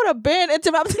people. I would have been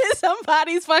interrupted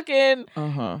somebody's fucking.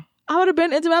 I would have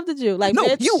been interrupted you. Like, no,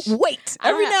 bitch, you wait.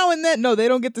 Every now and then, no, they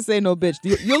don't get to say no, bitch.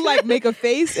 You'll like make a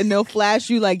face and they'll flash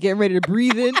you like getting ready to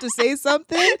breathe in to say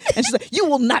something. And she's like, you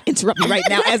will not interrupt me right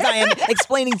now as I am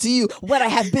explaining to you what I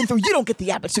have been through. You don't get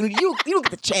the opportunity. You don't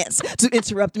get the chance to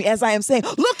interrupt me as I am saying,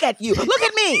 look at you. Look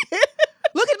at me.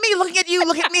 Look at me, looking at you,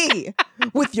 look at me.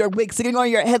 With your wig sitting on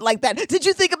your head like that. Did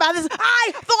you think about this?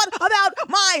 I thought about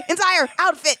my entire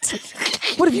outfit.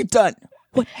 What have you done?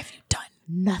 What have you done?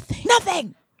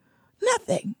 Nothing.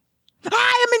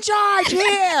 I am in charge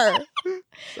here.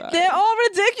 They're all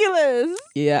ridiculous.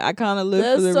 Yeah, I kind of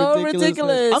live for the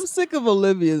ridiculous. I'm sick of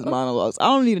Olivia's monologues. I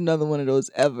don't need another one of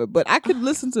those ever. But I could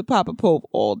listen to Papa Pope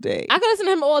all day. I could listen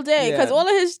to him all day because all of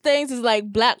his things is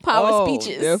like Black Power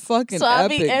speeches. They're fucking so epic, I'll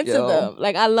be into them.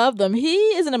 Like, I love them. He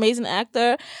is an amazing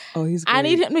actor. Oh, he's great. I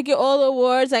need him to get all the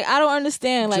awards. Like, I don't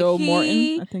understand. Like, Joe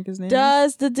Morton, I think his name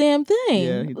does the damn thing.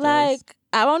 Yeah, he does. Like,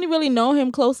 I only really know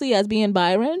him closely as being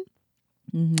Byron.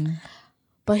 Mm-hmm.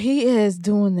 But he is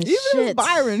doing this shit. Even as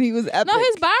Byron, he was epic. No,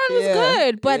 his Byron was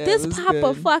good. But this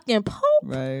Papa fucking Pope.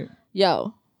 Right.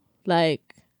 Yo,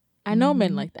 like, I know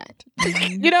men like that.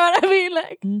 You know what I mean?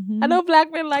 Like, I know black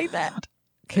men like that.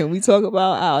 Can we talk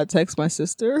about how I text my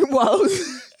sister? Well, every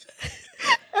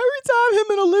time him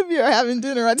and Olivia are having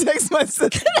dinner, I text my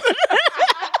sister.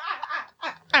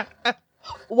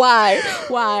 Why?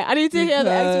 I need to hear the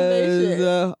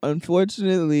explanation.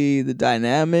 Unfortunately, the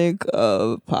dynamic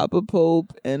of Papa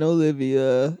Pope and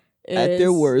Olivia at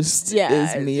their worst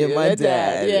is me and my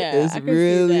dad. It's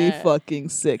really fucking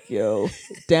sick, yo.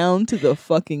 Down to the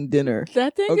fucking dinner.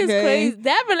 That thing is crazy.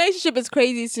 That relationship is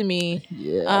crazy to me.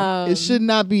 Yeah. It should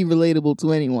not be relatable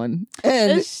to anyone.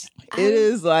 And it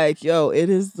is like, yo, it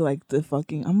is like the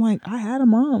fucking, I'm like, I had a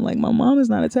mom. Like, my mom is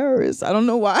not a terrorist. I don't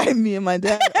know why me and my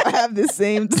dad have the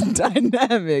same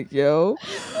dynamic, yo.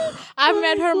 I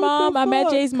met her mom. I met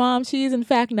Jay's mom. She's in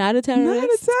fact not a terrorist. Not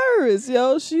a terrorist,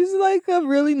 yo. She's like a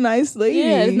really nice lady.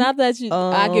 Yeah, it's not that you,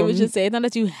 I get what you're saying. It's not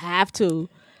that you have to.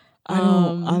 I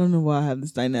don't know why I have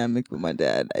this dynamic with my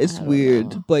dad. It's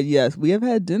weird. But yes, we have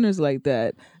had dinners like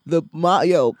that.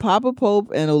 Papa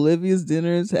Pope and Olivia's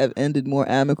dinners have ended more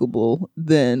amicable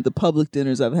than the public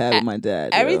dinners I've had with my dad.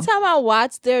 Every time I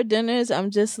watch their dinners,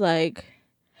 I'm just like,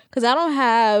 because I don't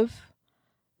have,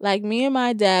 like, me and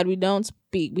my dad, we don't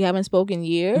speak. We haven't spoken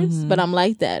years, but I'm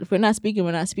like that. If we're not speaking,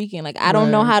 we're not speaking. Like, I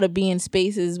don't know how to be in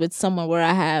spaces with someone where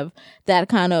I have that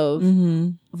kind of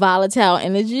volatile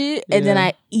energy, and then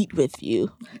I eat with you.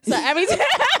 So every time,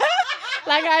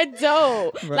 like, I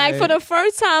don't. Like, for the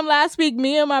first time last week,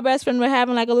 me and my best friend were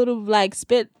having like a little like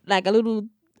spit, like a little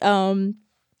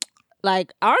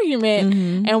like argument,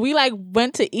 and we like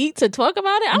went to eat to talk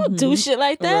about it. I don't do shit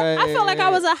like that. I felt like I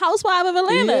was a housewife of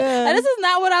Atlanta, and this is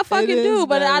not what I fucking do.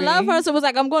 But I love her, so it was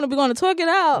like, I'm going to talk it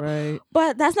out.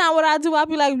 But that's not what I do. I'll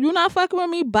be like, you're not fucking with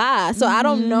me, bye. So I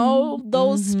don't know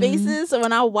those spaces. So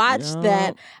when I watch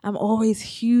that, I'm always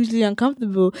hugely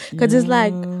uncomfortable because it's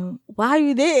like, why are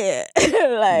you there?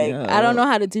 Like, I don't know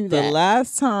how to do that. The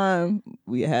last time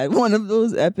we had one of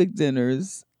those epic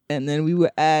dinners, and then we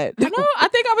were at... I know. I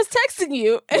think I was texting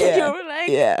you. And you were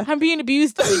like, I'm being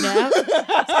abused right now. What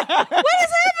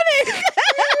is happening?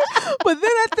 But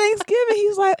then at Thanksgiving,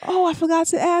 he's like, oh, I forgot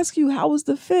to ask you, how was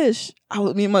the fish?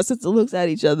 Me and my sister looked at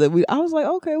each other. I was like,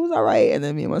 okay, it was all right. And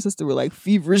then me and my sister were like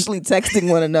feverishly texting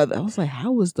one another. I was like,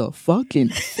 how was the fucking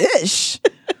fish?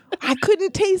 I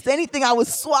couldn't taste anything I was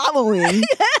swallowing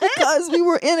because we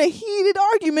were in a heated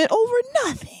argument over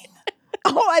nothing.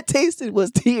 All I tasted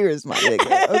was tears, my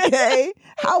nigga, okay?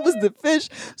 How was the fish?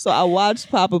 So I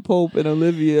watched Papa Pope and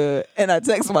Olivia, and I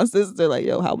texted my sister, like,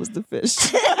 yo, how was the fish?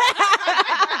 How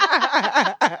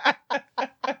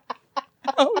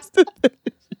was the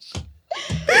fish?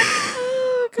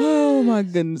 Oh, my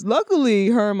goodness. Luckily,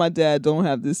 her and my dad don't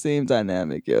have the same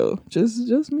dynamic, yo.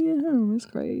 Just me and him. It's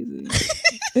crazy.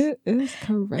 It is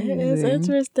crazy. It is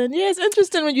interesting. Yeah, it's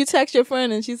interesting when you text your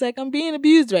friend and she's like, I'm being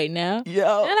abused right now.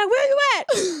 Yo. And I'm like, where you at?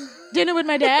 Dinner with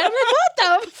my dad? I'm like, what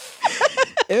the?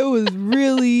 It was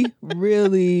really,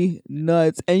 really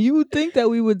nuts. And you would think that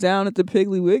we were down at the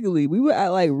Piggly Wiggly. We were at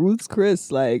like Ruth's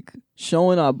Chris, like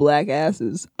showing our black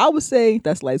asses. I would say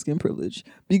that's light skin privilege.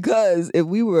 Because if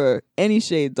we were any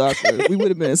shade darker, we would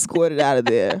have been escorted out of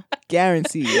there.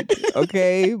 Guaranteed.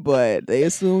 Okay? But they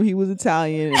assumed he was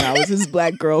Italian and I was his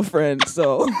black girlfriend.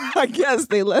 So I guess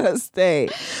they let us stay.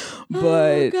 But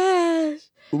oh, gosh.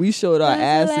 We showed our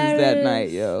That's asses that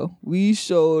night, yo. We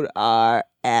showed our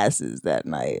asses that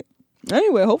night.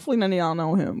 Anyway, hopefully none of y'all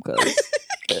know him, because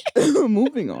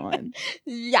moving on.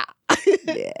 Yeah.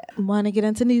 Want to get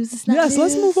into news? It's not yes, news.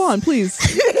 let's move on, please.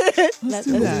 let's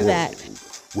do that.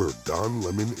 Where Don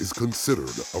Lemon is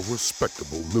considered a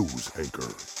respectable news anchor.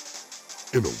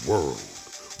 In a world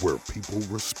where people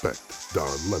respect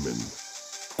Don Lemon,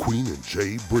 Queen and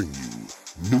Jay bring you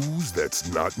news that's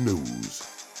not news.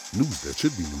 News that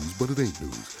should be news, but it ain't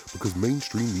news, because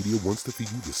mainstream media wants to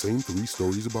feed you the same 3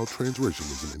 stories about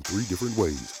transracialism in 3 different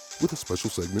ways, with a special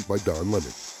segment by Don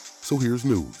Lemon. So here's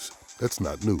news that's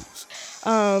not news.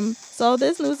 So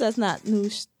this news that's not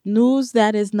news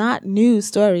that is not news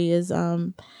story is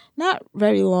not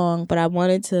very long, but I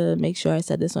wanted to make sure I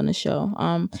said this on the show.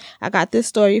 I got this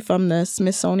story from the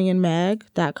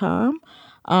SmithsonianMag.com.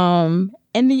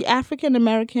 In the African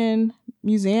American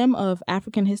Museum of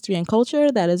African History and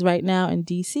Culture that is right now in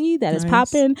DC, that is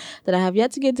popping, that I have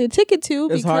yet to get the ticket to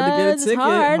it's because hard to get a ticket. it's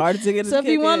hard. Hard to get a so ticket.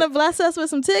 if you want to bless us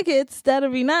with some tickets, that'll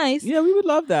be nice. Yeah, we would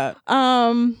love that.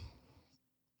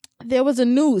 There was a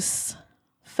noose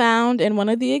found in one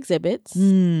of the exhibits.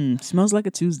 Smells like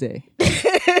a Tuesday.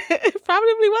 It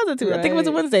probably was a Tuesday. I think it was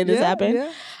a Wednesday this happened.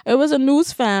 Yeah. It was a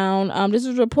noose found. This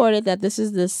was reported that this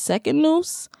is the second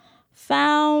noose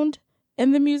found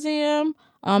in the museum.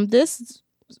 This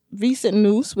recent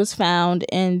noose was found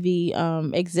in the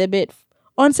exhibit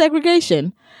on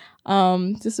segregation.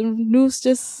 Just a noose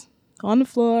just on the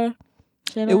floor.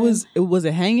 It was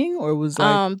it hanging or it was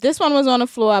like this one was on the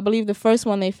floor. I believe the first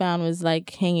one they found was like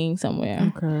hanging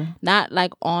somewhere. Okay. Not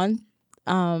like on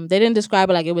they didn't describe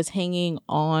it like it was hanging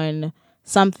on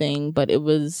something, but it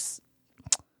was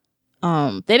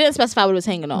they didn't specify what it was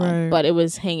hanging on, but it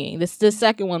was hanging. The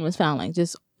second one was found like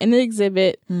just in the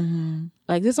exhibit,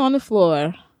 like just on the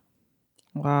floor.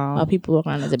 Wow. While people were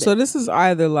around the exhibit. So this is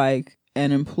either like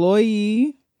an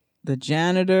employee, the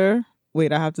janitor.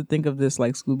 Wait, I have to think of this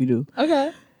like Scooby-Doo.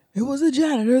 Okay. It was a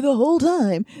janitor the whole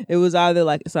time. It was either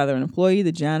an employee,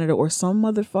 the janitor, or some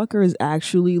motherfucker is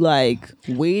actually like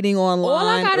waiting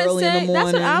online early in the morning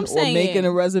that's what I'm saying. Or making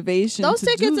a reservation. Those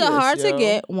tickets are hard to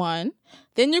get, one.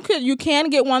 Then you can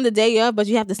get one the day of, but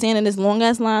you have to stand in this long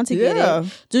ass line to get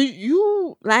it. Do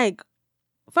you like?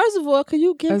 First of all, could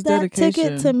you give that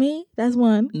ticket to me? That's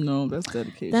one. No, that's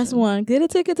dedication. That's one. Get a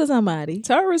ticket to somebody.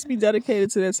 Terrorists be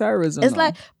dedicated to their terrorism. It's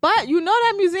like, but you know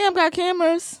that museum got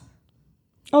cameras.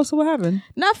 Oh, so what happened?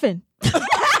 Nothing.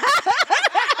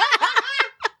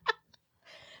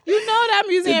 You know that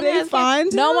museum Did they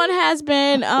find no him? one has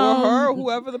been or her, or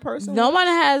whoever the person no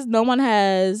was? one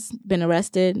has been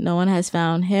arrested. No one has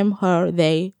found him, her,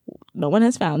 they. No one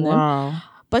has found them. Wow.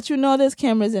 But you know there's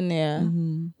cameras in there.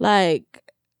 Mm-hmm. Like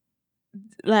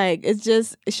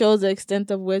it shows the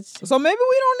extent of which. So maybe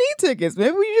we don't need tickets.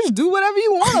 Maybe we just do whatever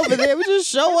you want over there. We just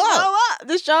show up.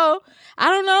 The show.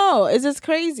 I don't know. It's just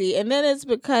crazy. And then it's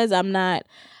because I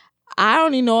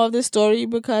only know of this story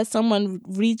because someone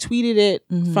retweeted it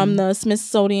from the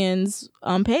Smithsonian's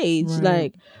page. Right.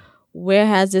 Like, where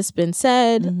has this been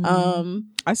said?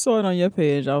 I saw it on your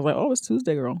page. I was like, oh, it's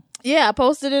Tuesday, girl. Yeah, I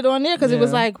posted it on there because it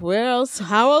was Yeah. like, where else?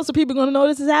 How else are people going to know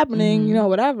this is happening? You know,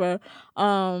 whatever.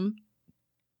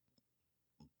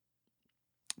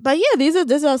 But yeah, these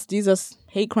are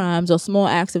hate crimes or small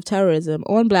acts of terrorism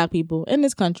on Black people in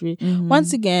this country.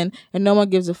 Once again, and no one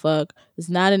gives a fuck. It's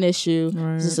not an issue.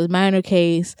 Right. It's just a minor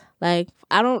case. Like,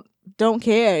 I don't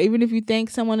care. Even if you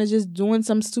think someone is just doing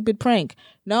some stupid prank.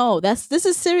 No, this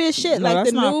is serious shit. No, like that's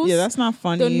the not, news. yeah, that's not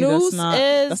funny. The news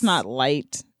that's not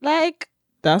light. like,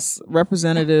 That's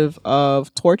representative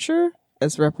of torture.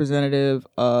 It's representative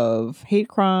of hate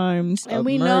crimes. and of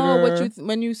we know murder.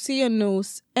 when you see a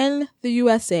noose in the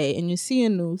USA and you see a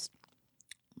noose,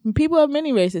 people of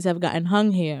many races have gotten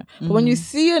hung here. But when you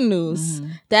see a noose,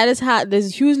 that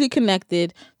is hugely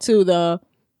connected to the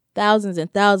thousands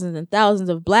and thousands and thousands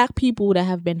of Black people that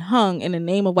have been hung in the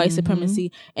name of white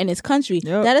supremacy in this country.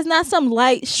 Yep. That is not some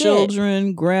light shit.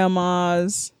 Children,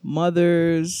 grandmas,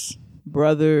 mothers,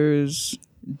 brothers,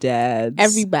 dads.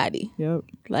 Everybody. Yep.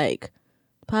 Like,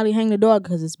 probably hang the dog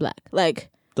because it's Black. Like,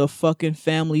 The fucking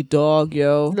family dog,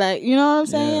 yo. Like, you know what I'm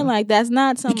saying? Yeah. Like, that's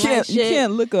not some light shit. You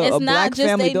can't look It's a not Black just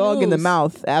family they dog in the news.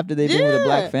 mouth after they've been with a Yeah.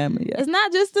 Black family. Yeah. It's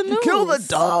not just the news. Kill the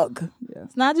dog. Yeah.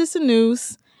 It's not just the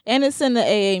news. And it's in the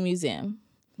AA museum.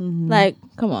 Like,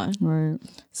 come on. Right.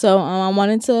 So I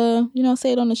wanted to,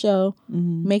 say it on the show.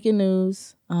 Make it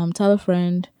news. Tell a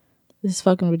friend. This is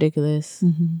fucking ridiculous.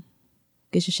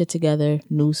 Get your shit together.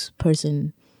 News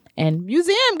person. And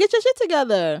museum, get your shit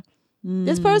together.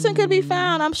 This person could be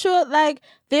found. I'm sure,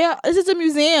 this is a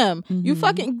museum. You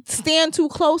fucking stand too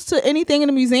close to anything in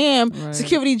the museum. Right.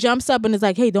 Security jumps up and is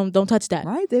like, hey, don't touch that.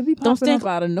 Right? They be Don't popping stand up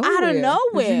out of nowhere. out of 'Cause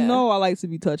nowhere. You know I like to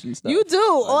be touching stuff. You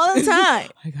do all the time.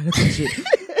 I gotta touch it.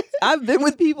 I've been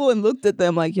with people and looked at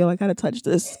them like, yo, I gotta touch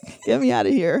this. Get me out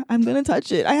of here. I'm gonna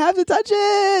touch it. I have to touch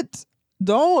it.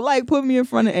 Don't put me in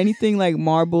front of anything like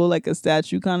marble, like a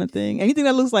statue kind of thing. Anything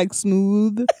that looks like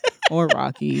smooth or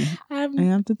rocky. I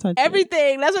have to touch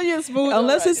Everything. That's what you're smooth. it.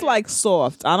 Unless on. it's like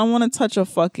soft. I don't want to touch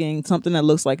something that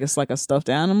looks like it's like a stuffed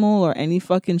animal or any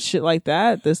fucking shit like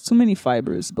that. There's too many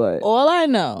fibers, but All I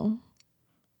know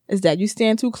is that you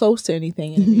stand too close to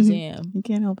anything in a museum. you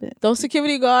can't help it. Those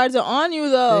security guards are on you,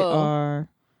 though. They are.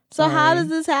 So how Sorry. does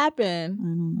this happen? I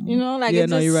don't know. You know, Yeah, it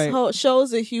no, just you're right.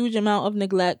 shows a huge amount of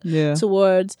neglect Yeah.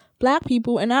 towards Black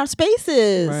people in our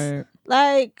spaces. Right.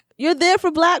 Like, you're there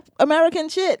for Black American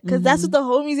shit because that's what the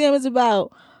whole museum is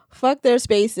about. Fuck their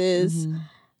spaces.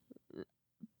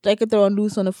 They could throw a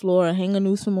noose on the floor or hang a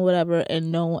noose from or whatever, and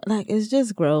no one, it's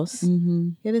just gross.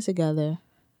 Get it together.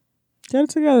 Get it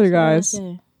together, guys.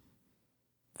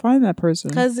 Find that person.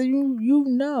 Because you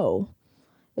know,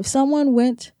 if someone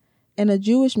went in a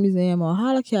Jewish museum or a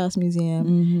Holocaust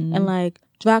museum and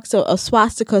drops a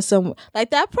swastika somewhere,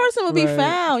 that person would be Right.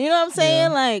 found. You know what I'm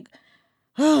saying?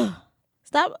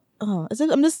 Stop.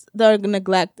 The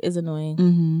neglect is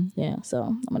annoying. Yeah,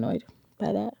 so I'm annoyed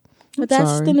by that. But that's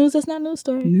sorry. the news. That's not news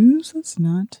story. News that's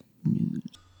not news.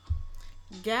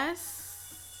 Guess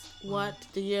what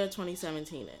the year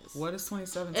 2017 is? What is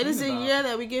 2017? It is a year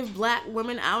that we give Black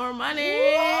women our money.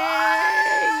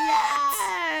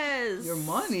 Yes. Your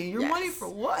money? Your money for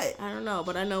what? I don't know,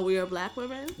 but I know we are Black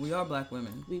women. We are Black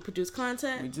women. We produce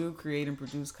content. We do create and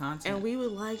produce content. And we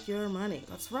would like your money.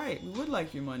 That's right. We would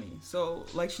like your money. So,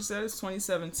 like she said, it's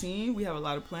 2017. We have a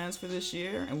lot of plans for this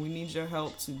year, and we need your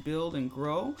help to build and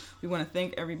grow. We want to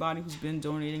thank everybody who's been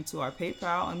donating to our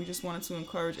PayPal, and we just wanted to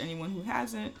encourage anyone who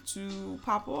hasn't to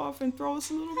pop off and throw us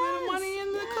a little bit of money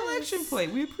in the collection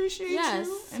plate. We appreciate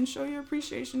you, and show your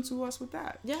appreciation to us with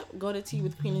that. Yep. Go to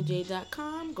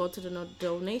teawithqueenandj.com. Go to the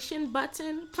donation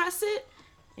button. Press it.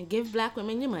 And give Black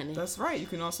women your money. That's right. You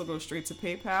can also go straight to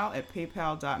PayPal at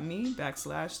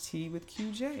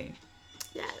paypal.me/TWithQJ.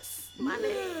 Yes. Money.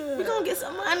 We're going to get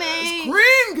some money.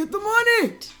 Green, get the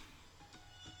money.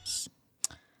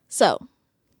 So.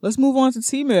 Let's move on to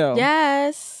T-mail.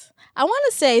 Yes. I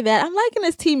want to say that I'm liking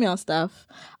this T-mail stuff.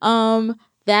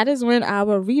 that is when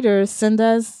our readers send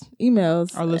us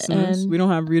emails. Our listeners. We don't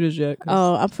have readers yet.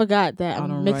 Oh, I forgot that.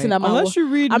 I'm mixing up my Unless you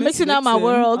read I'm mixing up my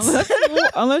worlds.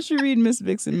 Unless you read Miss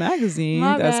Vixen magazine.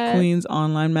 That's Queen's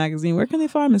online magazine. Where can they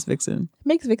find Miss Vixen?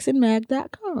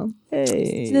 MixVixenMag.com. Hey.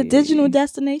 It's the digital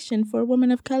destination for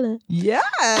women of color. Yes.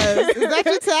 Is that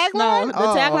your tagline? No,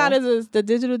 the tagline is the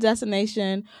digital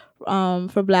destination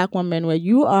for Black women, where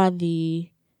you are the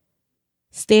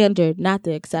standard, not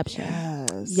the exception.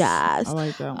 Yes. I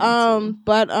like that one.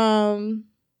 But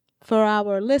for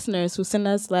our listeners who send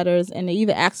us letters and they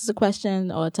either ask us a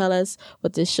question or tell us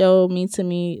what this show means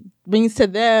to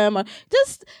them, or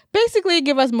just basically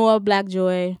give us more Black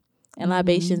joy and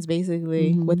libations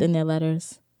basically within their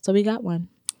letters. So we got one.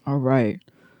 All right.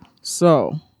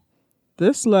 So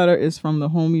this letter is from the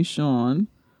homie Sean,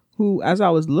 who, as I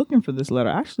was looking for this letter,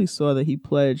 I actually saw that he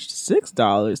pledged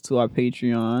 $6 to our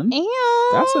Patreon.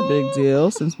 That's a big deal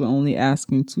since we're only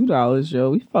asking $2,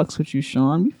 yo. We fucks with you,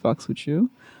 Sean. We fucks with you.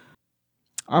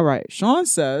 All right. Sean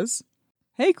says,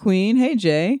 hey, Queen. Hey,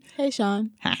 Jay. Hey,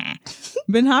 Sean.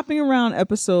 Been hopping around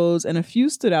episodes and a few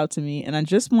stood out to me, and I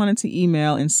just wanted to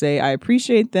email and say I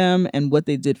appreciate them and what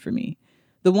they did for me.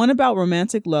 The one about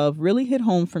romantic love really hit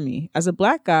home for me. As a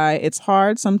Black guy, it's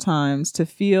hard sometimes to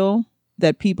feel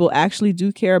that people actually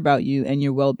do care about you and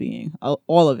your well-being,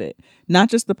 all of it, not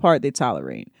just the part they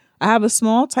tolerate. I have a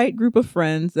small, tight group of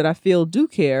friends that I feel do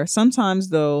care. Sometimes,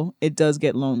 though, it does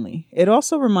get lonely. It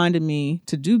also reminded me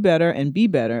to do better and be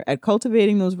better at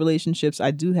cultivating those relationships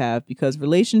I do have, because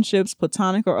relationships,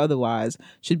 platonic or otherwise,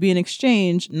 should be an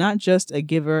exchange, not just a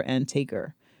giver and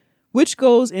taker. Which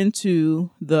goes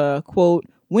into the, quote,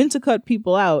 when to cut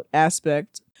people out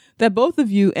aspect that both of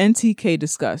you and TK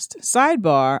discussed.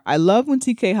 Sidebar, I love when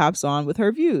TK hops on with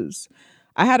her views.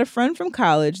 I had a friend from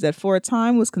college that for a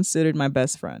time was considered my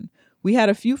best friend. We had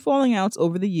a few falling outs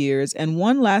over the years, and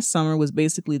one last summer was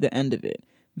basically the end of it.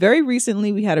 Very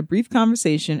recently, we had a brief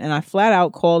conversation, and I flat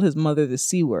out called his mother the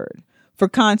C word. For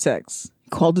context, he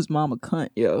called his mom a cunt,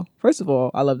 yo. First of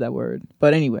all, I love that word.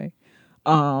 But anyway,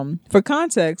 for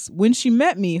context, when she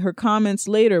met me, her comments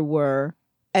later were,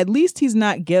 at least he's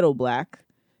not ghetto Black.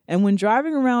 And when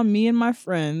driving around me and my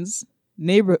friends,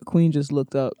 neighbor Queen just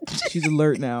looked up. She's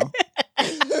alert now.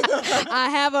 I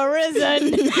have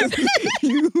arisen.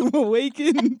 You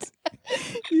awakened.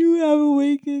 You have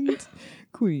awakened,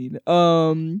 Queen.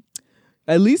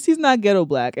 At least he's not ghetto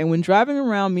Black. And when driving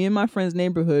around me and my friend's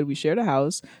neighborhood, we shared a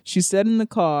house. She said in the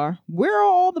car, "Where are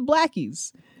all the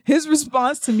Blackies?" His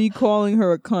response to me calling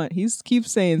her a cunt. He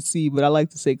keeps saying C, but I like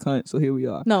to say cunt, so here we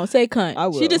are. No, say cunt. I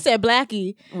will. She just said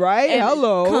Blackie. Right?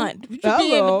 Hello. Cunt.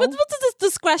 Hello. What's this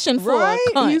discretion for? Right?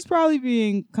 Cunt. He's probably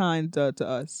being kind to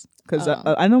us. Because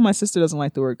I know my sister doesn't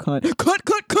like the word cunt. Cunt,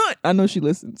 cunt, cunt. I know she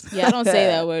listens. Yeah, I don't say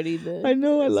that word either. I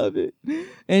know. I love it.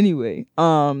 Anyway,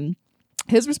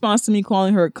 his response to me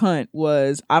calling her a cunt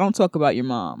was, I don't talk about your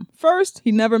mom. First,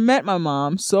 he never met my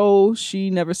mom, so she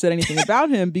never said anything about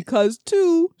him because,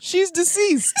 two, she's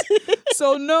deceased.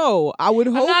 So, no, I would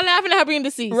hope... I'm not laughing at her being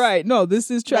deceased. Right. No, this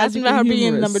is tragically laughing at her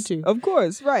humorous. being number two. Of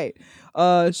course, right.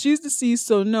 She's deceased,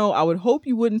 so no, I would hope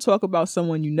you wouldn't talk about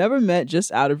someone you never met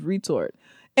just out of retort.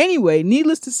 Anyway,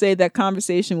 needless to say, that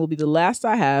conversation will be the last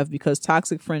I have because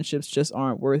toxic friendships just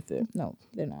aren't worth it. No,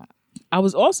 they're not. I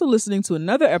was also listening to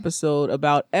another episode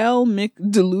about L.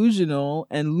 McDelusional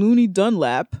and Looney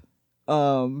Dunlap.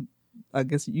 I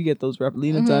guess you get those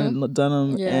Lena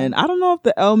Dunham. Yeah. And I don't know if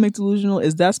the L. McDelusional,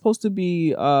 is that supposed to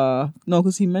be, no,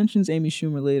 because he mentions Amy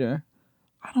Schumer later.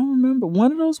 I don't remember.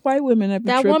 One of those white women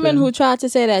that woman who tried to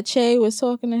say that Che was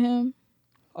talking to him.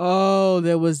 Oh,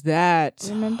 there was that.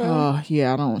 Remember? Oh,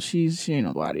 yeah, she ain't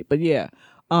nobody. But yeah.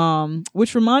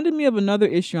 Which reminded me of another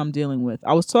issue I'm dealing with.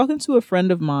 I was talking to a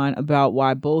friend of mine about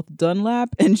why both Dunlap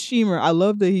and Schumer, I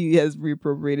love that he has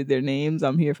reappropriated their names.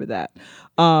 I'm here for that.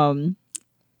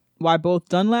 Why both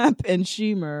Dunlap and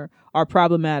Schumer are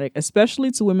problematic,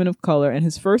 especially to women of color. And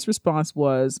his first response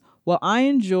was, well, I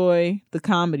enjoy the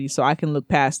comedy, so I can look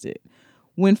past it.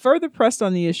 When further pressed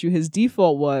on the issue, his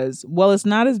default was, well, it's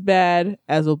not as bad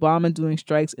as Obama doing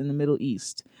strikes in the Middle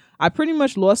East. I pretty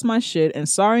much lost my shit, and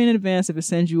sorry in advance if it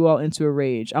sends you all into a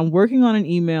rage. I'm working on an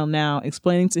email now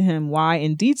explaining to him why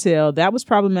in detail that was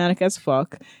problematic as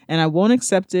fuck, and I won't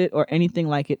accept it or anything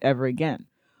like it ever again.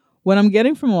 What I'm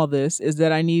getting from all this is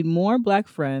that I need more Black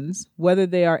friends, whether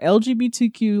they are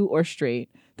LGBTQ or straight.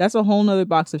 That's a whole nother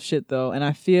box of shit, though, and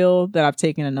I feel that I've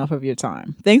taken enough of your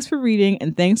time. Thanks for reading,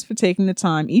 and thanks for taking the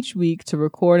time each week to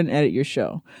record and edit your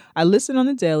show. I listen on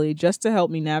the daily just to help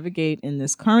me navigate in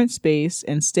this current space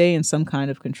and stay in some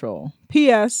kind of control.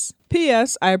 P.S.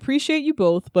 I appreciate you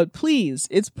both, but please,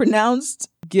 it's pronounced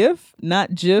GIF,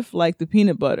 not GIF like the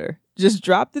peanut butter. Just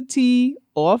drop the T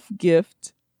off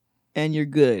gift and you're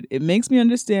good. It makes me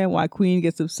understand why Queen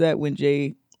gets upset when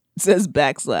Jay says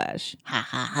backslash. Ha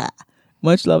ha ha.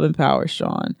 Much love and power,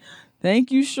 Sean.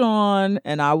 Thank you, Sean.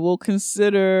 And I will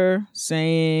consider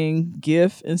saying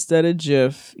GIF instead of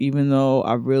GIF, even though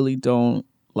I really don't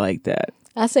like that.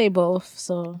 I say both,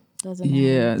 so doesn't matter.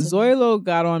 Yeah, Zoilo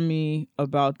got on me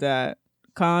about that.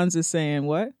 Cons is saying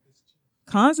what?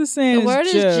 Cons is saying the word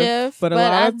is is GIF, but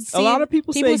a lot of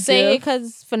people say it GIF.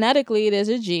 because phonetically there's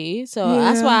a G, so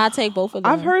that's why I take both of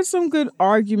them. I've heard some good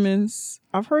arguments.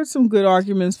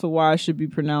 For why it should be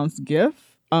pronounced GIF.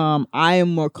 I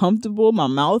am more comfortable. My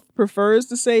mouth prefers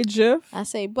to say GIF. I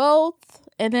say both,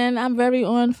 and then I'm very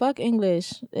on fuck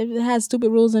English. It has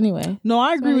stupid rules anyway. No,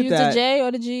 I agree with that. Use the J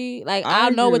or the G. Like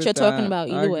I know what you're talking about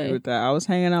either way. I agree with that. I was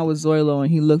hanging out with Zoilo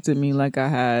and he looked at me like I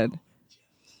had.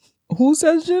 Who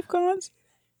says GIF, Cons?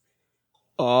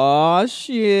 Oh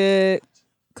shit.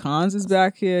 Cons is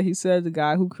back here. He said the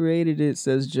guy who created it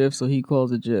says GIF, so he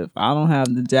calls it GIF. I don't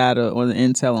have the data or the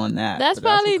intel on that. That's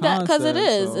probably that because it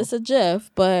is. So. It's a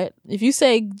GIF. But if you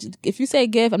say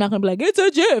GIF, I'm not gonna be like it's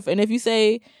a GIF. And if you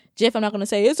say GIF, I'm not gonna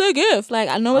say it's a GIF. Like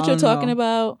I know what you're talking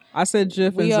about. I said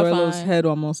GIF and Zoilo's head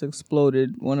almost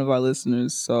exploded. One of our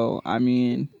listeners. So I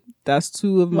mean. That's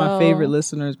two of my favorite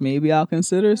listeners. Maybe I'll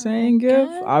consider saying GIF.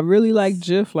 I really like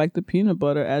GIF, like the peanut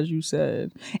butter, as you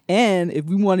said. And if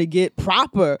we want to get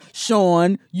proper,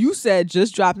 Sean, you said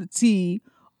just drop the T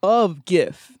of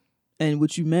GIF. And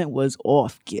what you meant was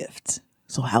off gift.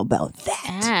 So how about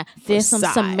that? There's some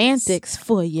semantics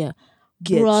for you,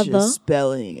 Get brother. Your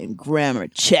spelling and grammar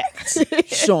checked,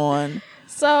 Sean.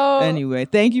 So anyway,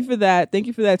 thank you for that. Thank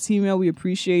you for that email. We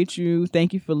appreciate you.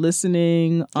 Thank you for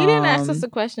listening. He didn't ask us a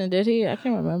question, did he? I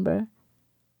can't remember.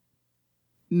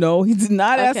 No, he did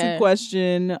not ask a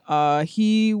question.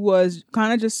 He was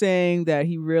kind of just saying that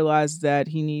he realized that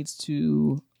he needs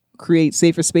to create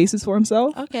safer spaces for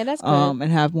himself. Okay, that's good.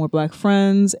 And have more Black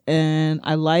friends. And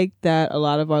I like that a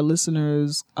lot of our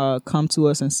listeners come to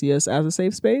us and see us as a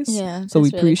safe space. Yeah, so we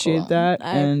appreciate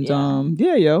really cool.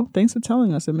 That. Thanks for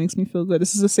telling us. It makes me feel good.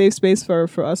 This is a safe space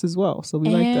for us as well. So we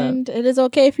like that. And it is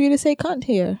okay for you to say cunt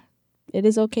here. It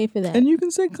is okay for that. And you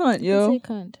can say cunt, yo. You can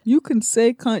say cunt. You can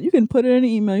say cunt. You can put it in an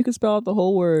email. You can spell out the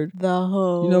whole word. The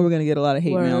whole. You know we're gonna get a lot of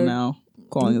hate mail now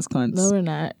calling us cunts. No, we're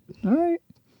not. All right.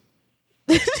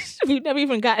 We've never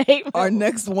even got hate mail. Our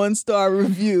next 1-star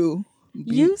review.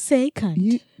 You say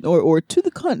cunt. Or to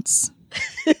the cunts.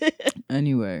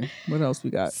 Anyway, what else we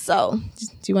got? So, do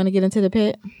you want to get into the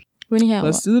pit?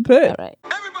 Let's do the pit. All right.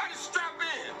 Everybody strap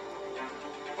in.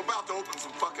 We're about to open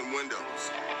some fucking windows.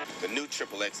 The new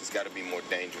XXX has got to be more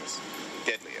dangerous,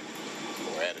 deadlier,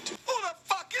 more attitude. Who the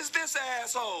fuck is this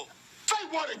asshole? Say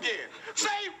what again? Say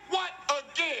what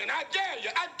again? I dare you.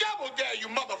 I double dare you,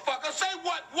 motherfucker. Say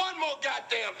what one more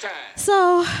goddamn time.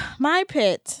 So, my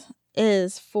pit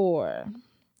is for...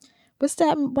 What's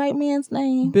that white man's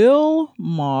name? Bill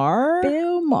Maher.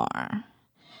 Bill Maher.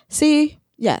 See?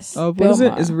 Yes. What is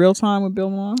it? Is it Real Time with Bill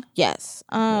Maher? Yes.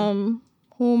 Whom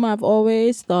I've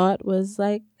always thought was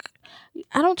like...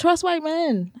 I don't trust white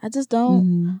men. I just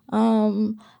don't.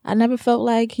 Mm-hmm. I never felt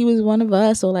like he was one of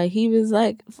us, or like he was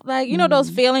like you know those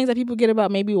feelings that people get about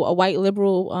maybe a white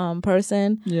liberal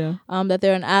person. Yeah. That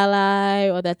they're an ally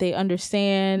or that they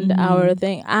understand our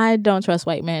thing. I don't trust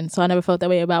white men, so I never felt that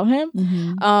way about him.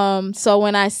 Mm-hmm. So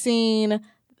when I seen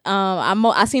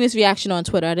I seen this reaction on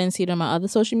Twitter. I didn't see it on my other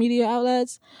social media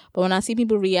outlets. But when I see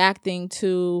people reacting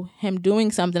to him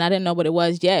doing something, I didn't know what it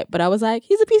was yet. But I was like,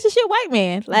 he's a piece of shit white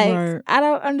man. Like, right. I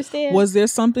don't understand. Was there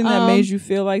something that made you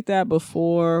feel like that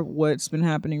before what's been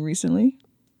happening recently?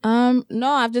 No,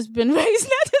 I've just been raised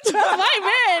not to trust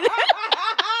white men.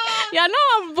 Y'all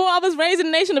know I was raised in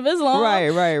the Nation of Islam. Right.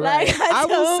 Like,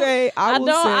 I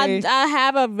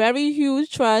have a very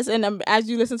huge trust, and as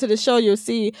you listen to the show, you'll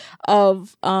see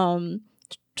of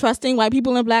trusting white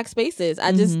people in Black spaces.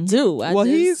 I just do. I will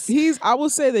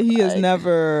say that he has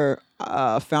never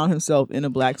found himself in a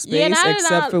Black space,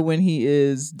 except for when he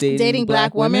is dating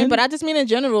Black women. But I just mean in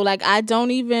general. Like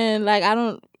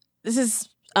this is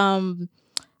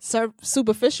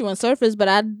superficial and surface, but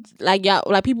I like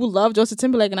people love Justin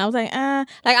Timberlake, and I was like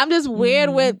I'm just weird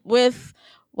with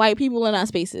white people in our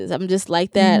spaces. I'm just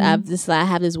like that. I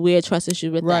have this weird trust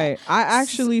issue with that. Right. I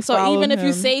actually so even if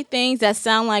you say things that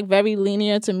sound like very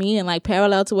linear to me and like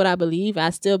parallel to what I believe, I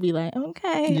still be like,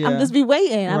 okay, I'm just be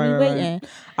waiting. I'll be waiting. Right.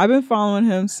 I've been following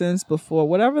him since before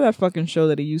whatever that fucking show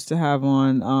that he used to have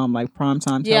on like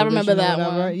primetime television. Yeah, I remember that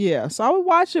one. Yeah, so I would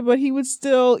watch it, but he would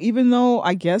still, even though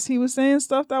I guess he was saying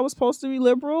stuff that was supposed to be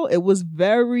liberal, it was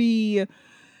very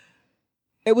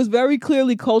it was very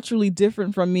clearly culturally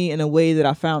different from me in a way that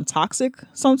I found toxic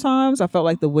sometimes. I felt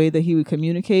like the way that he would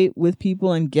communicate with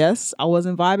people and guests I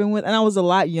wasn't vibing with. And I was a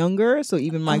lot younger, so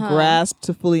even my grasp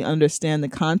to fully understand the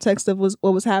context of what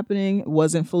was happening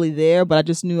wasn't fully there. But I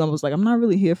just knew I was like, I'm not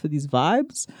really here for these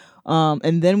vibes.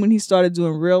 And then when he started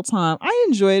doing real time, I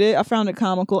enjoyed it. I found it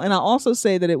comical. And I also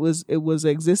say that it was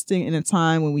existing in a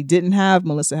time when we didn't have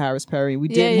Melissa Harris Perry. We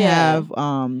didn't have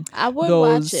I would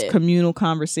those watch it. Communal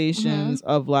conversations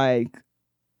of like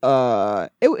there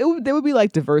would be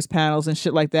like diverse panels and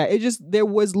shit like that. There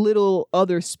was little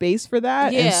other space for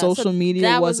that, and social media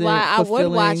that wasn't was why I would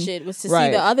fulfilling- watch it, was to see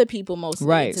the other people mostly.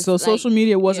 Right. So social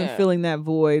media wasn't filling that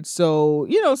void. So,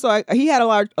 he had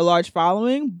a large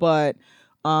following, but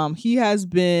he has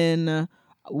been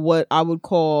what I would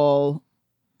call,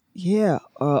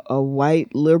 a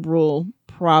white liberal,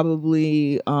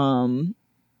 probably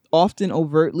often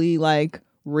overtly like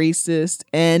racist.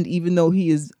 And even though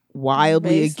he is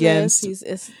wildly against, he's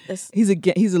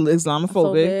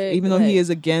Islamophobic. Even though he is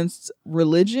against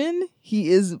religion, he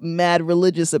is mad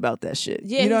religious about that shit.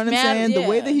 Yeah, you know what I'm saying? The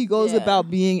way that he goes about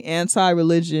being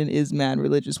anti-religion is mad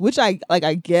religious, which I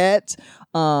get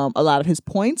a lot of his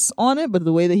points on it, but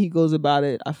the way that he goes about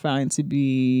it, I find to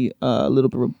be a little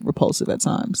bit repulsive at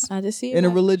times. I just see it in a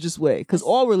religious way, because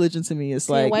all religion to me is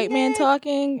like a white man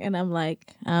talking, and I'm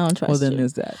like, I don't trust. Well, then you.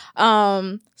 there's that.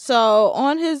 So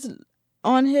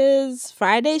on his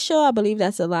Friday show, I believe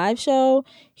that's a live show,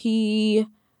 he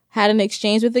had an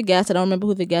exchange with the guest. I don't remember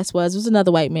who the guest was. It was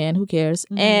another white man. Who cares?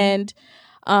 And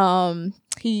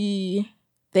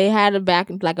they had a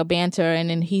banter, and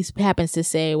then he happens to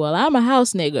say, "Well, I'm a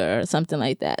house nigger," or something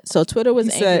like that. So Twitter was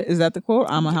angry. Said, is that the quote?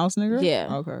 I'm a house nigger? Yeah.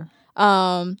 Okay.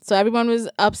 So everyone was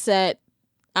upset.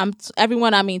 I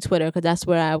mean Twitter, because that's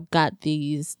where I got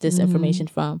this information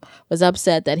from, was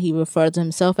upset that he referred to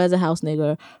himself as a house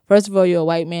nigger. First of all, you're a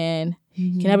white man.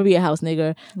 Can never be a house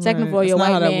nigger. Second of all, you're a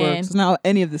white man. It's not how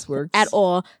any of this works. At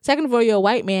all. Second of all, you're a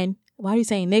white man. Why are you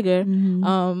saying nigger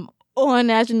on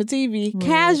national TV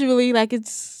casually, like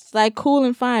it's like cool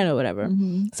and fine or whatever?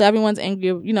 So everyone's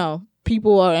angry.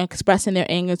 People are expressing their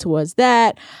anger towards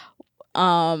that.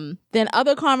 Then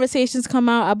other conversations come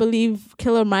out. I believe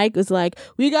Killer Mike is like,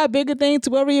 we got bigger things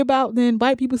to worry about than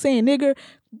white people saying nigger.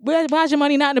 Why's your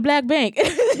money not in the black bank?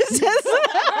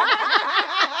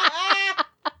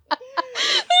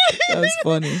 That's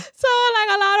funny. So like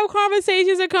a lot of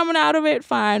conversations are coming out of it.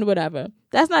 Fine, whatever.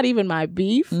 That's not even my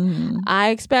beef. I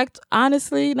expect,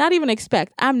 honestly, not even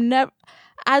expect. I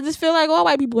just feel like all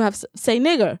white people say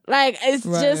nigger. Like it's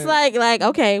just like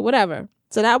okay, whatever.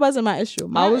 So that wasn't my issue.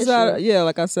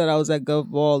 Like I said, I was at Gov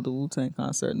Ball, the Wu-Tang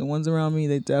concert, and the ones around me,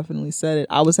 they definitely said it.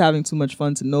 I was having too much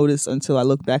fun to notice until I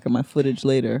looked back at my footage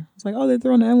later. It's like, oh, they're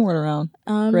throwing the N-word around.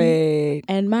 Great.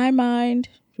 In my mind,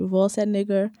 we've all said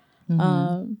nigger.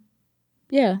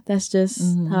 That's just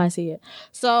how I see it.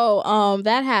 So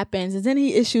that happens, and then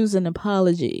he issues an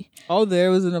apology. Oh,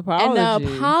 there was an apology. And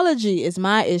the apology is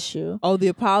my issue. Oh, the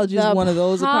apology is one of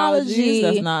those apologies?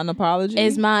 That's not an apology?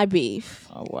 Is my beef.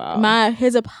 Oh, wow.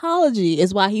 His apology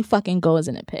is why he fucking goes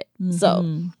in a pit.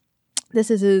 So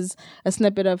this is a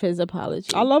snippet of his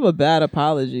apology. I love a bad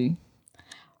apology.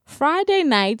 Friday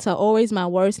nights are always my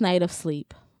worst night of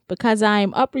sleep, because I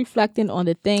am up reflecting on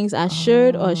the things I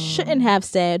should or shouldn't have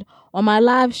said on my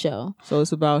live show. So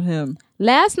it's about him.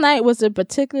 Last night was a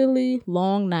particularly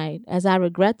long night, as I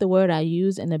regret the word I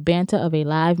used in the banter of a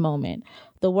live moment.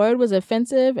 The word was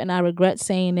offensive, and I regret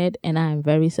saying it, and I am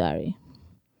very sorry.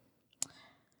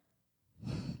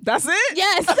 That's it?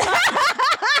 Yes.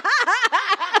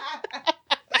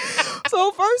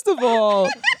 So first of all,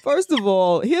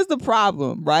 here's the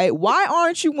problem, right? Why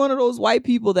aren't you one of those white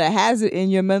people that has it in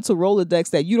your mental Rolodex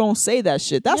that you don't say that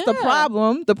shit? That's the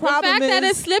problem. The problem fact is that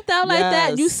it slipped out like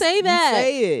that. You say that. You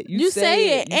say it. You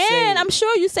say it. And I'm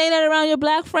sure you say that around your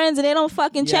black friends, and they don't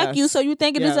fucking check you, so you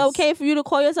think it is okay for you to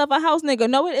call yourself a house nigga.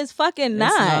 No, it is fucking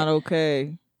not. It's not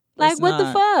okay. Like, what the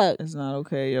fuck? It's not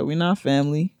okay, yo. We're not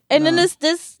family. And then this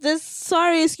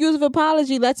sorry excuse of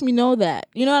apology lets me know that.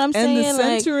 You know what I'm saying? And the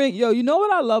centering, you know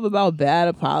what I love about bad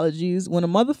apologies? When a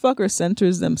motherfucker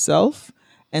centers themselves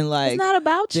and like, it's not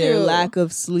about their you. lack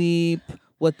of sleep,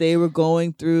 what they were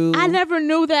going through. I never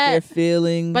knew that. Their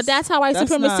feelings. But that's how white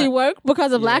supremacy worked,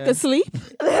 because of lack of sleep.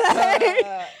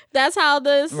 That's how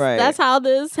this. Right. That's how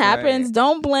this happens. Right.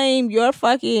 Don't blame your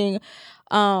fucking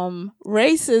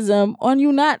racism on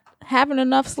you not having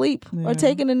enough sleep or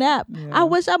taking a nap. I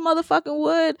wish I motherfucking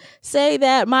would say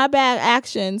that my bad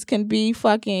actions can be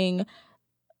fucking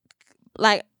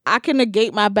like I can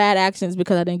negate my bad actions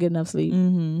because I didn't get enough sleep.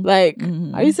 Like,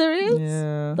 are you serious?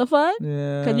 Yeah. The fuck?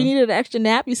 Yeah. Because you needed an extra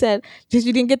nap. You said, just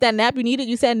you didn't get that nap you needed.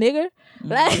 You said nigger.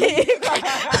 Like,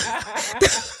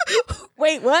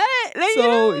 wait, what? Like,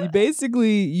 So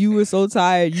basically, you were so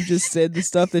tired, you just said the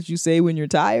stuff that you say when you're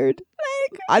tired.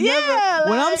 When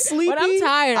I'm sleepy, when I'm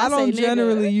tired, I don't say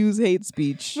generally nigga. use hate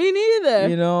speech. Me neither.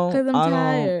 You know, because I'm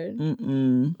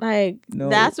tired. Like No.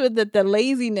 that's what the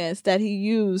laziness that he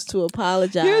used to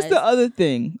apologize. Here's the other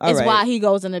thing. All It's right. why he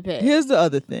goes in the pit. Here's the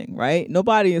other thing, right?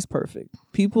 Nobody is perfect.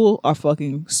 People are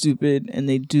fucking stupid and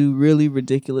they do really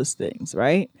ridiculous things,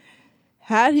 right?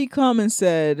 Had he come and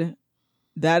said,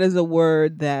 that is a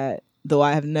word that, though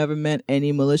I have never meant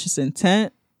any malicious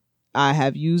intent, I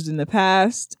have used in the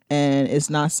past, and it's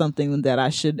not something that I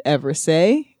should ever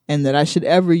say and that I should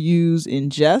ever use in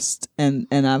jest, and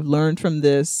I've learned from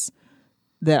this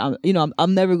that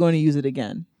I'm never going to use it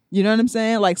again. You know what I'm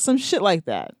saying? Like some shit like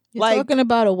that. You're like talking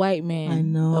about a white man. I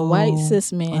know. A white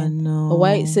cis man. I know. A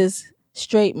white cis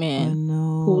straight I man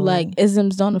know. who like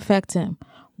isms don't affect him.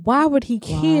 Why would he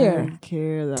care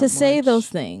that to say much? those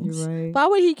things? You're right. Why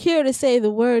would he care to say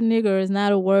the word nigger is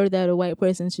not a word that a white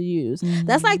person should use?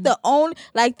 That's like the own,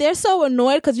 like they're so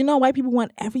annoyed because white people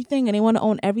want everything and they want to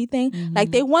own everything.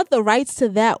 Like they want the rights to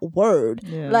that word.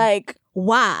 Yeah. Like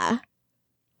why?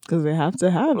 Because they have to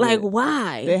have Like it.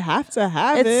 why? They have to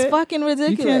have it. It's fucking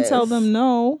ridiculous. You can't tell them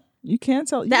no. You can't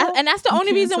tell that, and that's the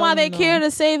only reason why they care to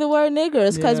say the word nigger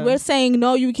is because Yeah. we're saying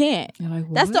no, you can't.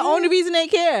 Like, That's the what? only reason they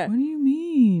care. What do you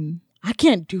mean? I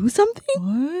can't do something?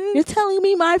 What? You're telling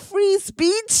me my free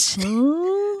speech?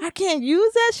 I can't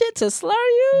use that shit to slur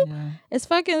you? Yeah. It's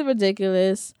fucking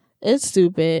ridiculous. It's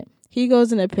stupid. He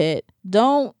goes in the pit.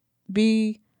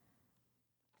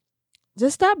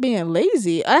 Just stop being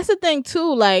lazy. That's the thing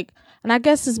too. Like, and I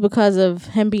guess it's because of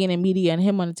him being in media and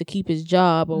him wanting to keep his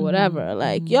job or whatever.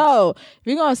 Like, yo, if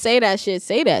you're gonna say that shit,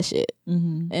 say that shit.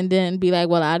 And then be like,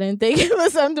 well, I didn't think it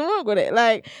was something wrong with it.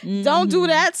 Like, don't do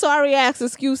that sorry ass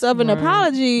excuse of an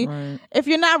apology if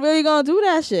you're not really gonna do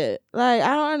that shit. Like,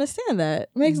 I don't understand that. It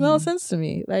makes no sense to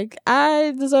me. Like,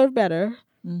 I deserve better.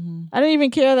 I didn't even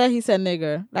care that he said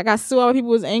nigger. Like, I saw people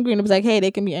was angry and it was like, hey,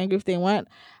 they can be angry if they want.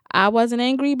 I wasn't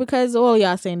angry because all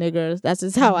y'all say niggers. That's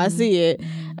just how I see it.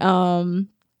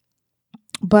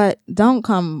 But don't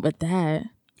come with that.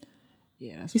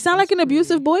 Yeah. You sound like an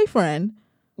abusive boyfriend.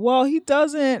 Well, he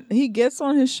doesn't. He gets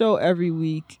on his show every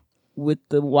week with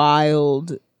the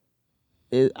wild.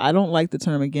 I don't like the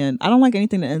term again. I don't like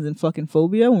anything that ends in fucking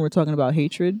phobia when we're talking about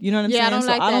hatred. You know what I'm saying? I don't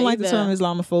like I don't that like the either. term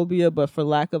Islamophobia, but for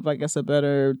lack of, I guess, a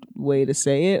better way to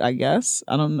say it, I guess.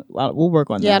 I don't know. We'll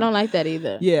work on that. Yeah, I don't like that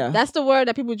either. Yeah. That's the word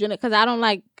that people generate because I don't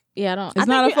like. Yeah, I don't. It's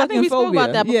not a fucking I think we phobia. spoke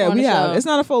about that before Yeah, on we the have. show. It's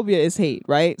not a phobia. It's hate,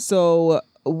 right? So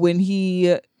when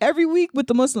he every week with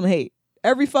the Muslim hate,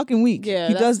 every fucking week Yeah,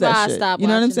 he that's does why I that shit. stopped You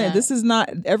know what I'm watching saying? that. This is not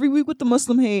every week with the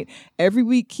Muslim hate. Every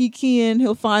week kikiing,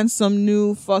 he'll find some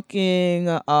new fucking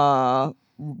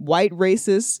white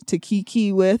racist to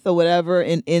kiki with or whatever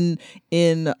in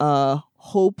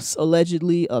hopes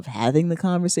allegedly of having the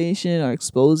conversation or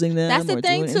exposing them. That's the or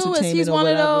thing doing too. Is entertainment he's or one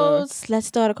of whatever. those let's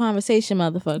start a conversation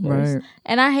motherfuckers, Right.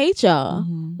 and I hate y'all.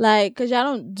 Like, cause y'all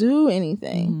don't do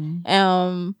anything.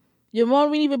 You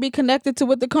won't even be connected to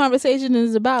what the conversation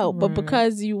is about, but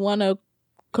because you want to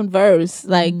converse,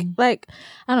 like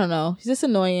I don't know, he's just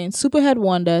annoying. Superhead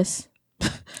warned us.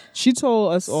 She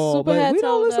told us all, but Superhead we don't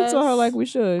told listen to us. her like we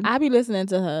should. I be listening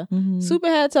to her.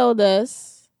 Superhead told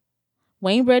us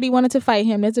Wayne Brady wanted to fight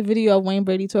him. There's a video of Wayne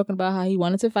Brady talking about how he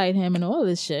wanted to fight him and all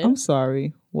this shit. I'm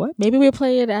sorry. What? Maybe we'll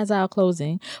play it as our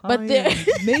closing. But I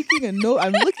am making a note.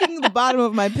 I'm looking at the bottom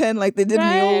of my pen like they did in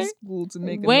the old school to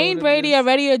make a Wayne note Brady of this.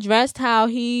 already addressed how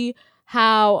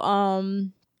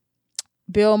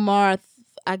Bill Maher,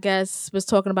 I guess, was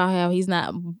talking about how he's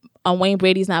not Wayne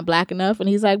Brady's not black enough, and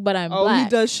he's like, but I'm black. He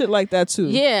does shit like that too.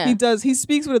 Yeah. He does. He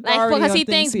speaks with authority because on he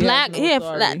things thinks black. has no Yeah,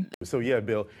 authority. So yeah,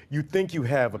 Bill, you think you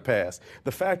have a pass.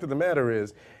 The fact of the matter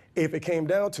is, if it came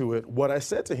down to it, what I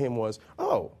said to him was,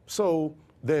 oh, so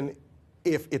then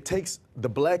if it takes the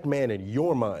black man in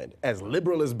your mind, as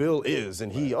liberal as Bill is,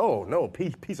 and he, oh no,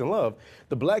 peace and love,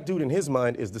 the black dude in his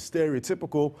mind is the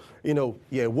stereotypical,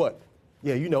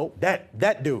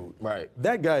 that dude. Right.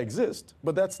 That guy exists,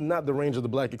 but that's not the range of the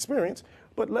black experience.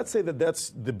 But let's say that that's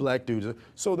the black dude.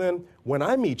 So then when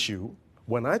I meet you,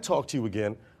 when I talk to you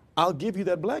again, I'll give you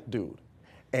that black dude.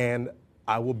 And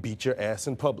I will beat your ass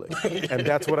in public. And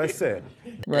that's what I said.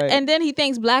 Right. And then he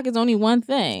thinks black is only one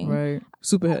thing. Right.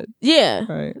 Superhead. Yeah.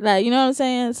 Right. Like, you know what I'm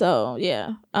saying? So,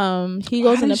 yeah. He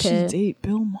goes Why in the did she pit. date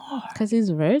Bill Maher? Because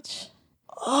he's rich.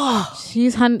 Oh.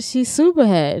 She's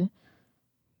Superhead.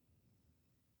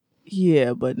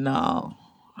 Yeah, but no,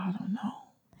 I don't know.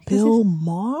 Bill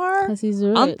Maher? Because he's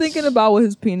rich. I'm thinking about what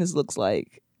his penis looks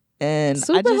like, and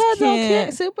I just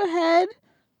can't. Superhead,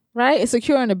 right? It's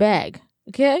secure in the bag.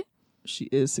 Okay. She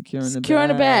is secure in the bag. Secure in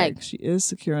the bag. She is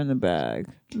secure in the bag.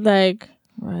 Like,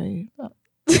 right.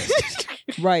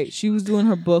 Right. She was doing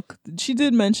her book. She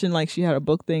did mention like she had a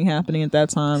book thing happening at that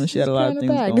time, and she had a lot of things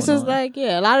going on. This is like,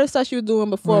 a lot of stuff she was doing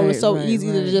before was so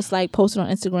easy to just like post it on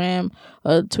Instagram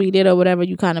or tweet it or whatever.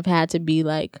 You kind of had to be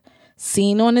like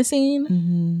seen on the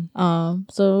scene. Mm-hmm.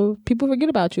 So people forget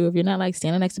about you if you're not like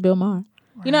standing next to Bill Maher.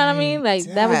 You know what I mean? Like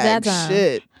that was that time.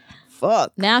 Shit.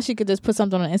 Fuck. Now she could just put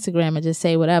something on Instagram and just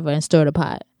say whatever and stir the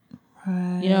pot.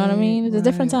 Right, you know what I mean? It's a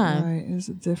different time. Right. It's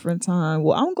a different time.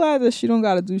 Well, I'm glad that she don't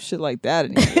got to do shit like that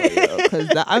anymore. Because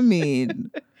I mean,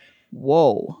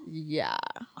 whoa. Yeah.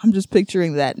 I'm just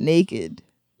picturing that naked.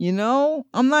 You know,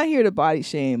 I'm not here to body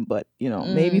shame, but you know,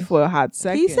 maybe for a hot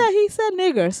second. He said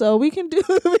nigger, so we can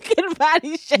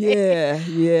body shame.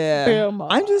 Yeah.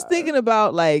 I'm just thinking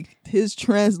about like his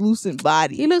translucent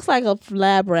body. He looks like a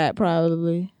lab rat,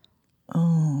 probably.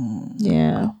 Oh.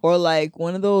 Yeah. Or like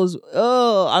one of those,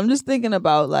 I'm just thinking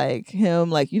about like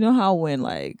him, like, you know how when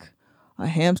like a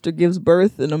hamster gives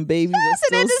birth and them babies are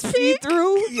still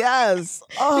see-through? Yes.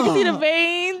 Oh. You can see the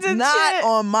veins and not shit.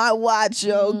 on my watch,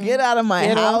 yo. Get out of my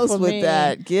house with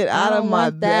that. Get out of my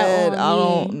bed. I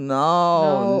don't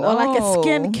know. Or like a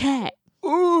skinned cat.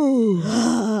 Ooh.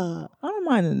 I don't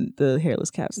mind the hairless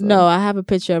cats though. No, I have a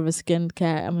picture of a skinned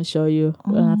cat. I'm going to show you.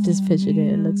 I've just pictured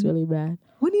it. It looks really bad.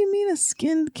 What do you mean a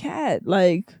skinned cat?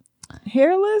 Like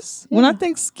hairless? Yeah. When I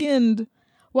think skinned.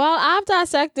 Well, I've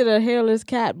dissected a hairless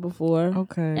cat before.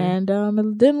 Okay. And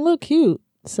it didn't look cute.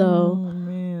 So, oh,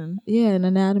 man. Yeah, in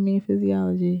anatomy and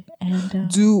physiology.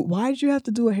 And why did you have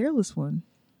to do a hairless one?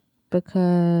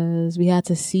 Because we had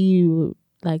to see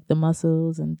like the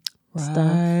muscles and stuff.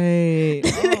 Right.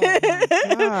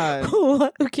 Oh my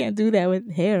God. We can't do that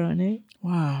with hair on it.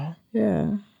 Wow.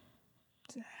 Yeah.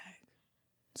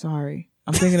 Sorry.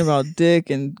 I'm thinking about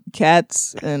dick and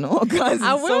cats and all kinds of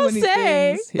I will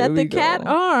say that the cat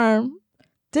arm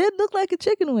did look like a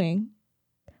chicken wing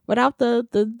without the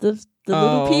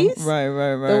little piece. Right.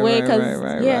 The way,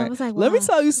 I was like, wow, let me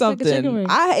tell you something. Like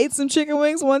I ate some chicken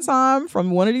wings one time from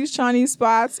one of these Chinese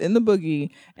spots in the Boogie,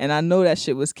 and I know that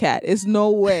shit was cat. It's no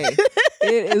way.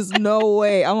 It is no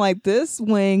way. I'm like, this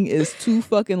wing is too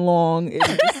fucking long.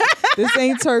 This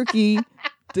ain't turkey.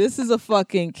 This is a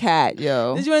fucking cat,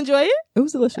 yo. Did you enjoy it? It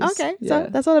was delicious. Okay, yeah. so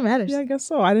that's all that matters. Yeah, I guess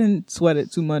so. I didn't sweat it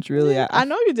too much, really. Yeah, I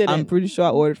know you didn't. I'm pretty sure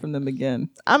I ordered from them again.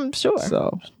 I'm sure.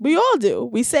 So we all do.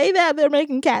 We say that they're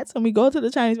making cats when we go to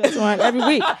the Chinese restaurant every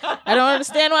week. I don't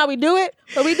understand why we do it,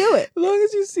 but we do it. As long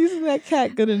as you season that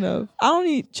cat good enough. I don't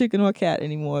eat chicken or cat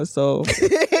anymore, so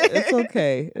it's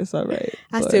okay. It's all right.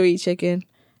 I still eat chicken.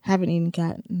 Haven't eaten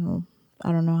cat in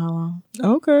I don't know how long.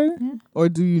 Okay. Yeah. Or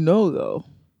do you know though?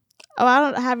 Oh,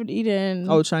 I haven't eaten.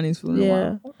 Oh, Chinese food in a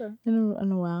while. Okay.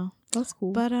 In a while. That's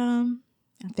cool. But I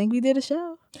think we did a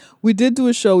show. We did do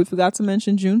a show. We forgot to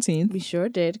mention Juneteenth. We sure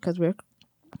did because we're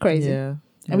crazy. Yeah.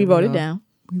 And we wrote it down.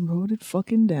 We wrote it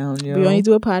fucking down, yo. We only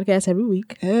do a podcast every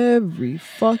week. Every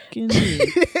fucking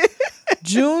week.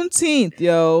 Juneteenth,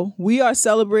 yo. We are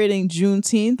celebrating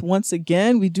Juneteenth once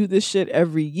again. We do this shit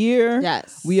every year.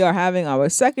 Yes. We are having our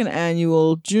second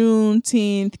annual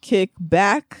Juneteenth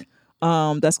kickback.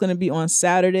 That's going to be on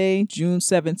Saturday, June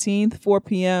 17th, 4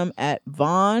 p.m. at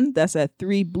Vaughn. That's at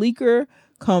 3 Bleecker.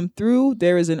 Come through.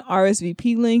 There is an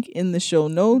RSVP link in the show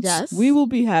notes. Yes. We will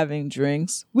be having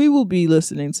drinks. We will be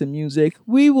listening to music.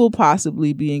 We will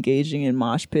possibly be engaging in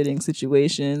mosh pitting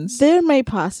situations. There may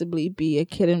possibly be a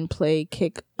kid and play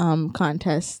kick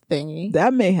contest thingy.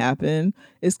 That may happen.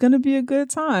 It's going to be a good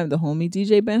time. The homie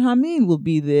DJ Ben Hameen will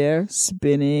be there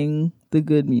spinning the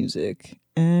good music.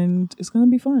 And it's going to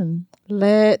be fun.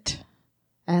 Lit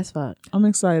as fuck. I'm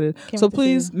excited. So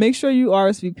please make sure you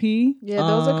RSVP. Yeah,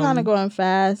 those are kind of going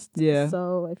fast. Yeah.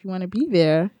 So if you want to be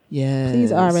there, yes,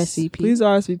 please RSVP. Please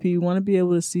RSVP. We want to be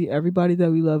able to see everybody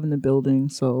that we love in the building.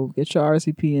 So get your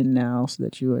RSVP in now so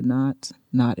that you are not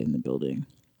in the building.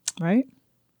 Right?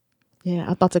 Yeah,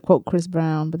 I thought to quote Chris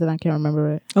Brown, but then I can't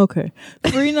remember it. Okay.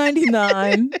 Free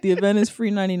 99. The event is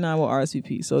free 99 with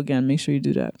RSVP. So again, make sure you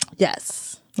do that.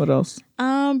 Yes. What else?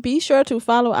 Be sure to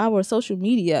follow our social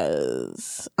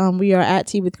medias. We are at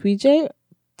Tea with Queej,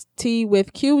 Tea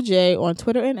with QJ on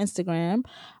Twitter and Instagram.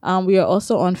 We are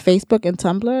also on Facebook and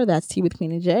Tumblr. That's Tea with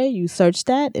Queen and J. You search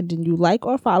that and then you like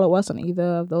or follow us on either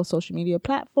of those social media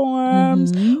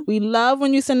platforms. We love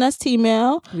when you send us tea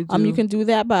mail. You can do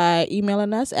that by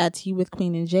emailing us at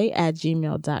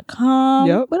teawithqueenandj@gmail.com.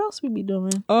 Yep. What else we be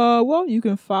doing? Well, you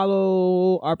can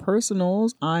follow our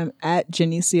personals. I'm at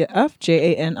Janicia F,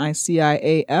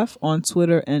 JANICIAF on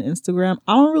Twitter and Instagram.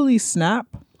 I don't really snap.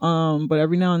 But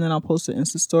every now and then I'll post an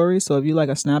Insta story. So if you're like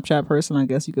a Snapchat person, I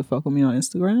guess you could fuck with me on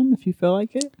Instagram if you feel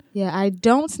like it. Yeah, I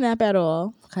don't snap at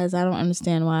all because I don't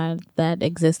understand why that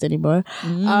exists anymore.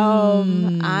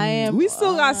 I am. We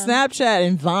still got Snapchat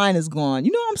and Vine is gone.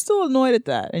 You know, I'm still annoyed at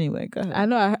that. Anyway, go ahead. I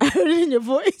know. I heard it in your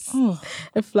voice.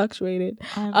 It fluctuated.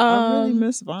 I really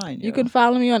miss Vine. You can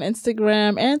follow me on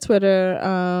Instagram and Twitter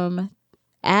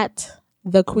at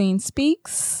The Queen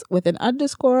Speaks with an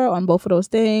underscore on both of those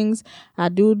things. I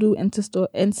do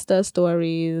Insta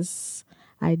stories.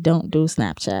 I don't do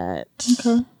Snapchat.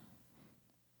 Okay.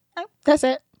 That's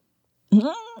it.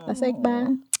 That's it.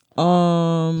 Bye.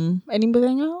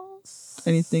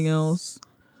 Anything else?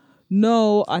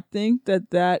 No, I think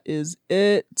that is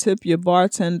it. Tip your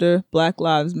bartender. Black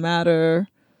Lives Matter.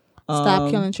 Stop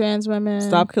killing trans women.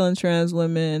 Stop killing trans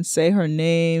women. Say her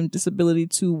name. Disability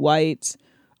too white.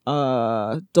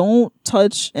 Don't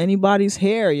touch anybody's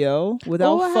hair, yo,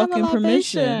 without fucking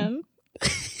permission.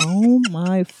 Oh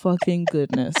my fucking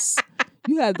goodness.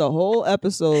 You had the whole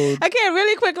episode. Okay,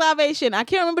 really quick libation. I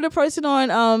can't remember the person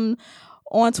on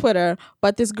Twitter,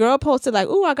 but this girl posted like,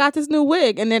 "Ooh, I got this new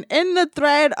wig," and then in the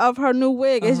thread of her new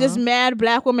wig, it's just mad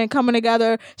black women coming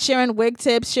together, sharing wig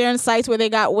tips, sharing sites where they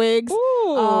got wigs.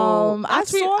 Ooh, I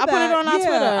put it on our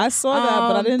Twitter. I saw that,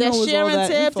 but I didn't know it was all that sharing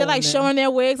tips. They're like showing their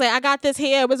wigs. Like, I got this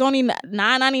hair. It was only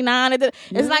 $9.99.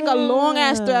 It's like a long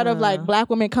ass thread of like black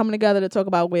women coming together to talk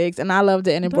about wigs, and I loved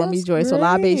it, and it brought me joy. So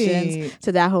libations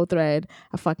to that whole thread.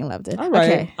 I fucking loved it. All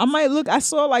right. Okay. I might look. I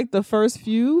saw like the first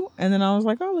few, and then I was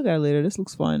like, I'll look at it later. This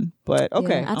looks fun. But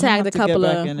okay, yeah, I tagged a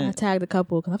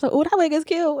couple because I thought, oh, that wig is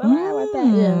cute. I like that.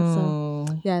 Yeah. So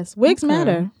yes, wigs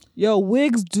matter. Yo,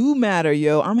 wigs do matter,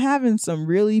 yo. I'm having some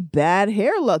really bad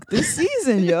hair luck this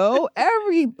season, yo.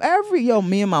 Every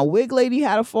me and my wig lady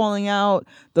had a falling out.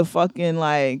 The fucking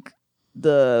like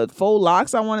the faux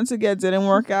locks I wanted to get didn't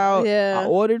work out. Yeah. I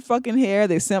ordered fucking hair.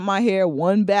 They sent my hair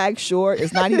one bag short.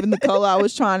 It's not even the color I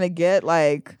was trying to get.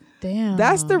 Like, damn.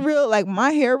 That's the real, like,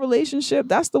 my hair relationship.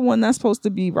 That's the one that's supposed to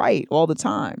be right all the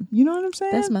time. You know what I'm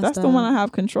saying? That's the one I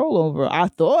have control over. I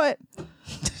thought.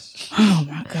 Oh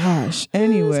my gosh.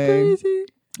 Anyway. That's crazy.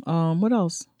 What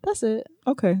else? That's it.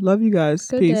 Okay. Love you guys.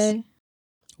 Good Peace. day.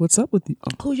 What's up with you?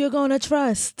 Who you gonna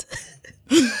trust?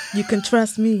 You can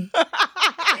trust me.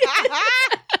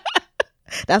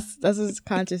 That's what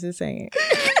conscious is saying.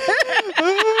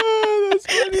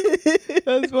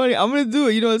 That's funny. I'm gonna do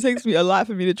it. You know, it takes me a lot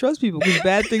for me to trust people because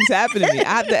bad things happen to me. I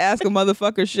have to ask a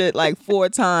motherfucker shit like 4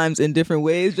 times in different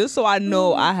ways just so I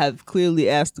know I have clearly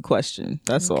asked the question.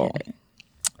 That's all.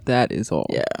 That is all.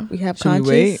 Yeah, we have Should we Conscious.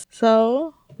 wait?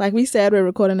 So, like we said, we're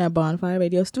recording at Bonfire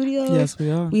Radio Studios. Yes, we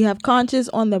are. We have Conscious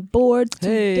on the board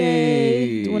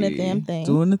today, doing a damn thing.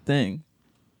 Doing the thing.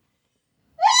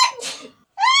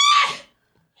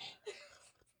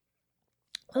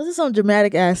 Those are some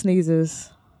dramatic ass sneezes.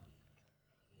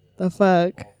 The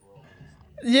fuck?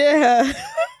 Yeah.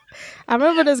 I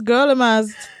remember this girl in my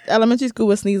elementary school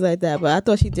would sneeze like that, but I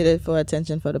thought she did it for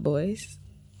attention for the boys.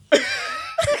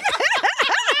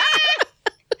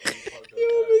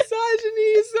 Your misogyny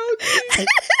is so deep.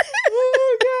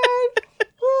 Oh God.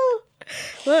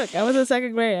 Look, I was in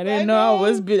 2nd grade. I didn't know I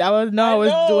was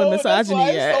doing misogyny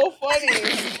yet. It's so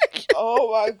funny.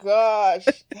 Oh my gosh,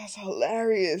 that's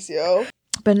hilarious, yo.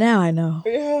 But now I know.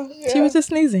 Yeah. She was just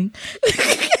sneezing.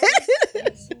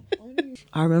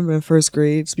 I remember in 1st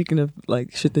grade, speaking of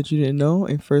like shit that you didn't know,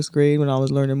 in 1st grade when I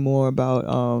was learning more about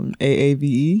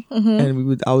AAVE,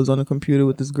 and I was on the computer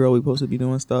with this girl, we supposed to be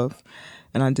doing stuff,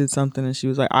 and I did something, and she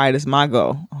was like, "All right, it's my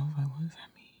go." I was like, "What does that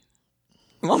mean?"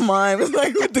 My mind was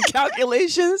like with the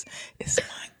calculations. It's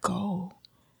my go.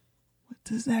 What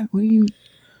does that? What do you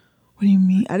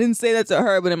mean? I didn't say that to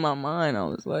her, but in my mind, I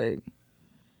was like,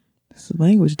 "There's a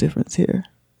language difference here.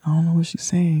 I don't know what she's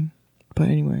saying." But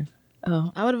anyway.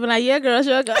 Oh, I would have been like, "Yeah, girl,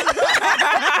 sure go."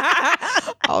 I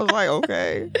was like,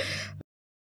 okay.